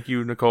 Thank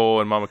you,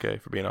 Nicole and Mama K,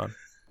 for being on.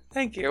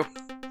 Thank you.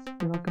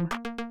 You're welcome.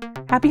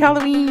 Happy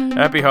Halloween.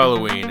 Happy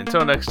Halloween.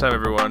 Until next time,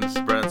 everyone. This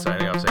is Brennan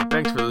signing off, saying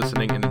thanks for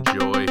listening and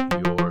enjoy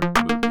your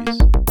movies.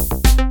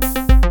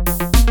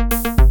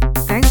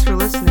 Thanks for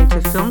listening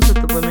to Films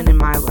with the Women in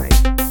My Life.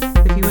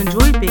 If you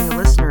enjoyed being a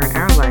listener in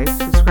our life,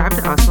 subscribe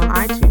to us on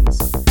iTunes.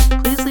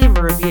 Please leave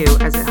a review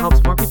as it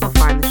helps more people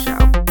find the show.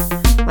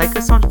 Like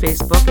us on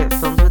Facebook at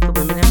Films with the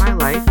Women in My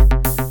Life.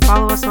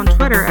 Follow us on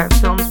Twitter at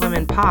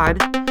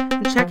FilmsWomenPod.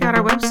 And check out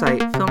our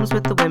website,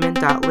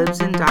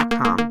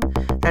 filmswiththewomen.libsyn.com.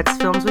 That's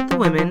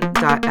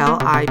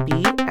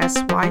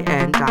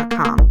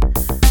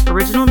filmswiththewomen.libsyn.com.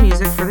 Original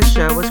music for the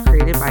show was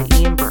created by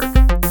Ian Burke.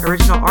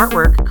 Original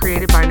artwork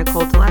created by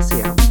Nicole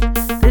D'Alessio.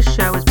 This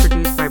show is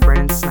produced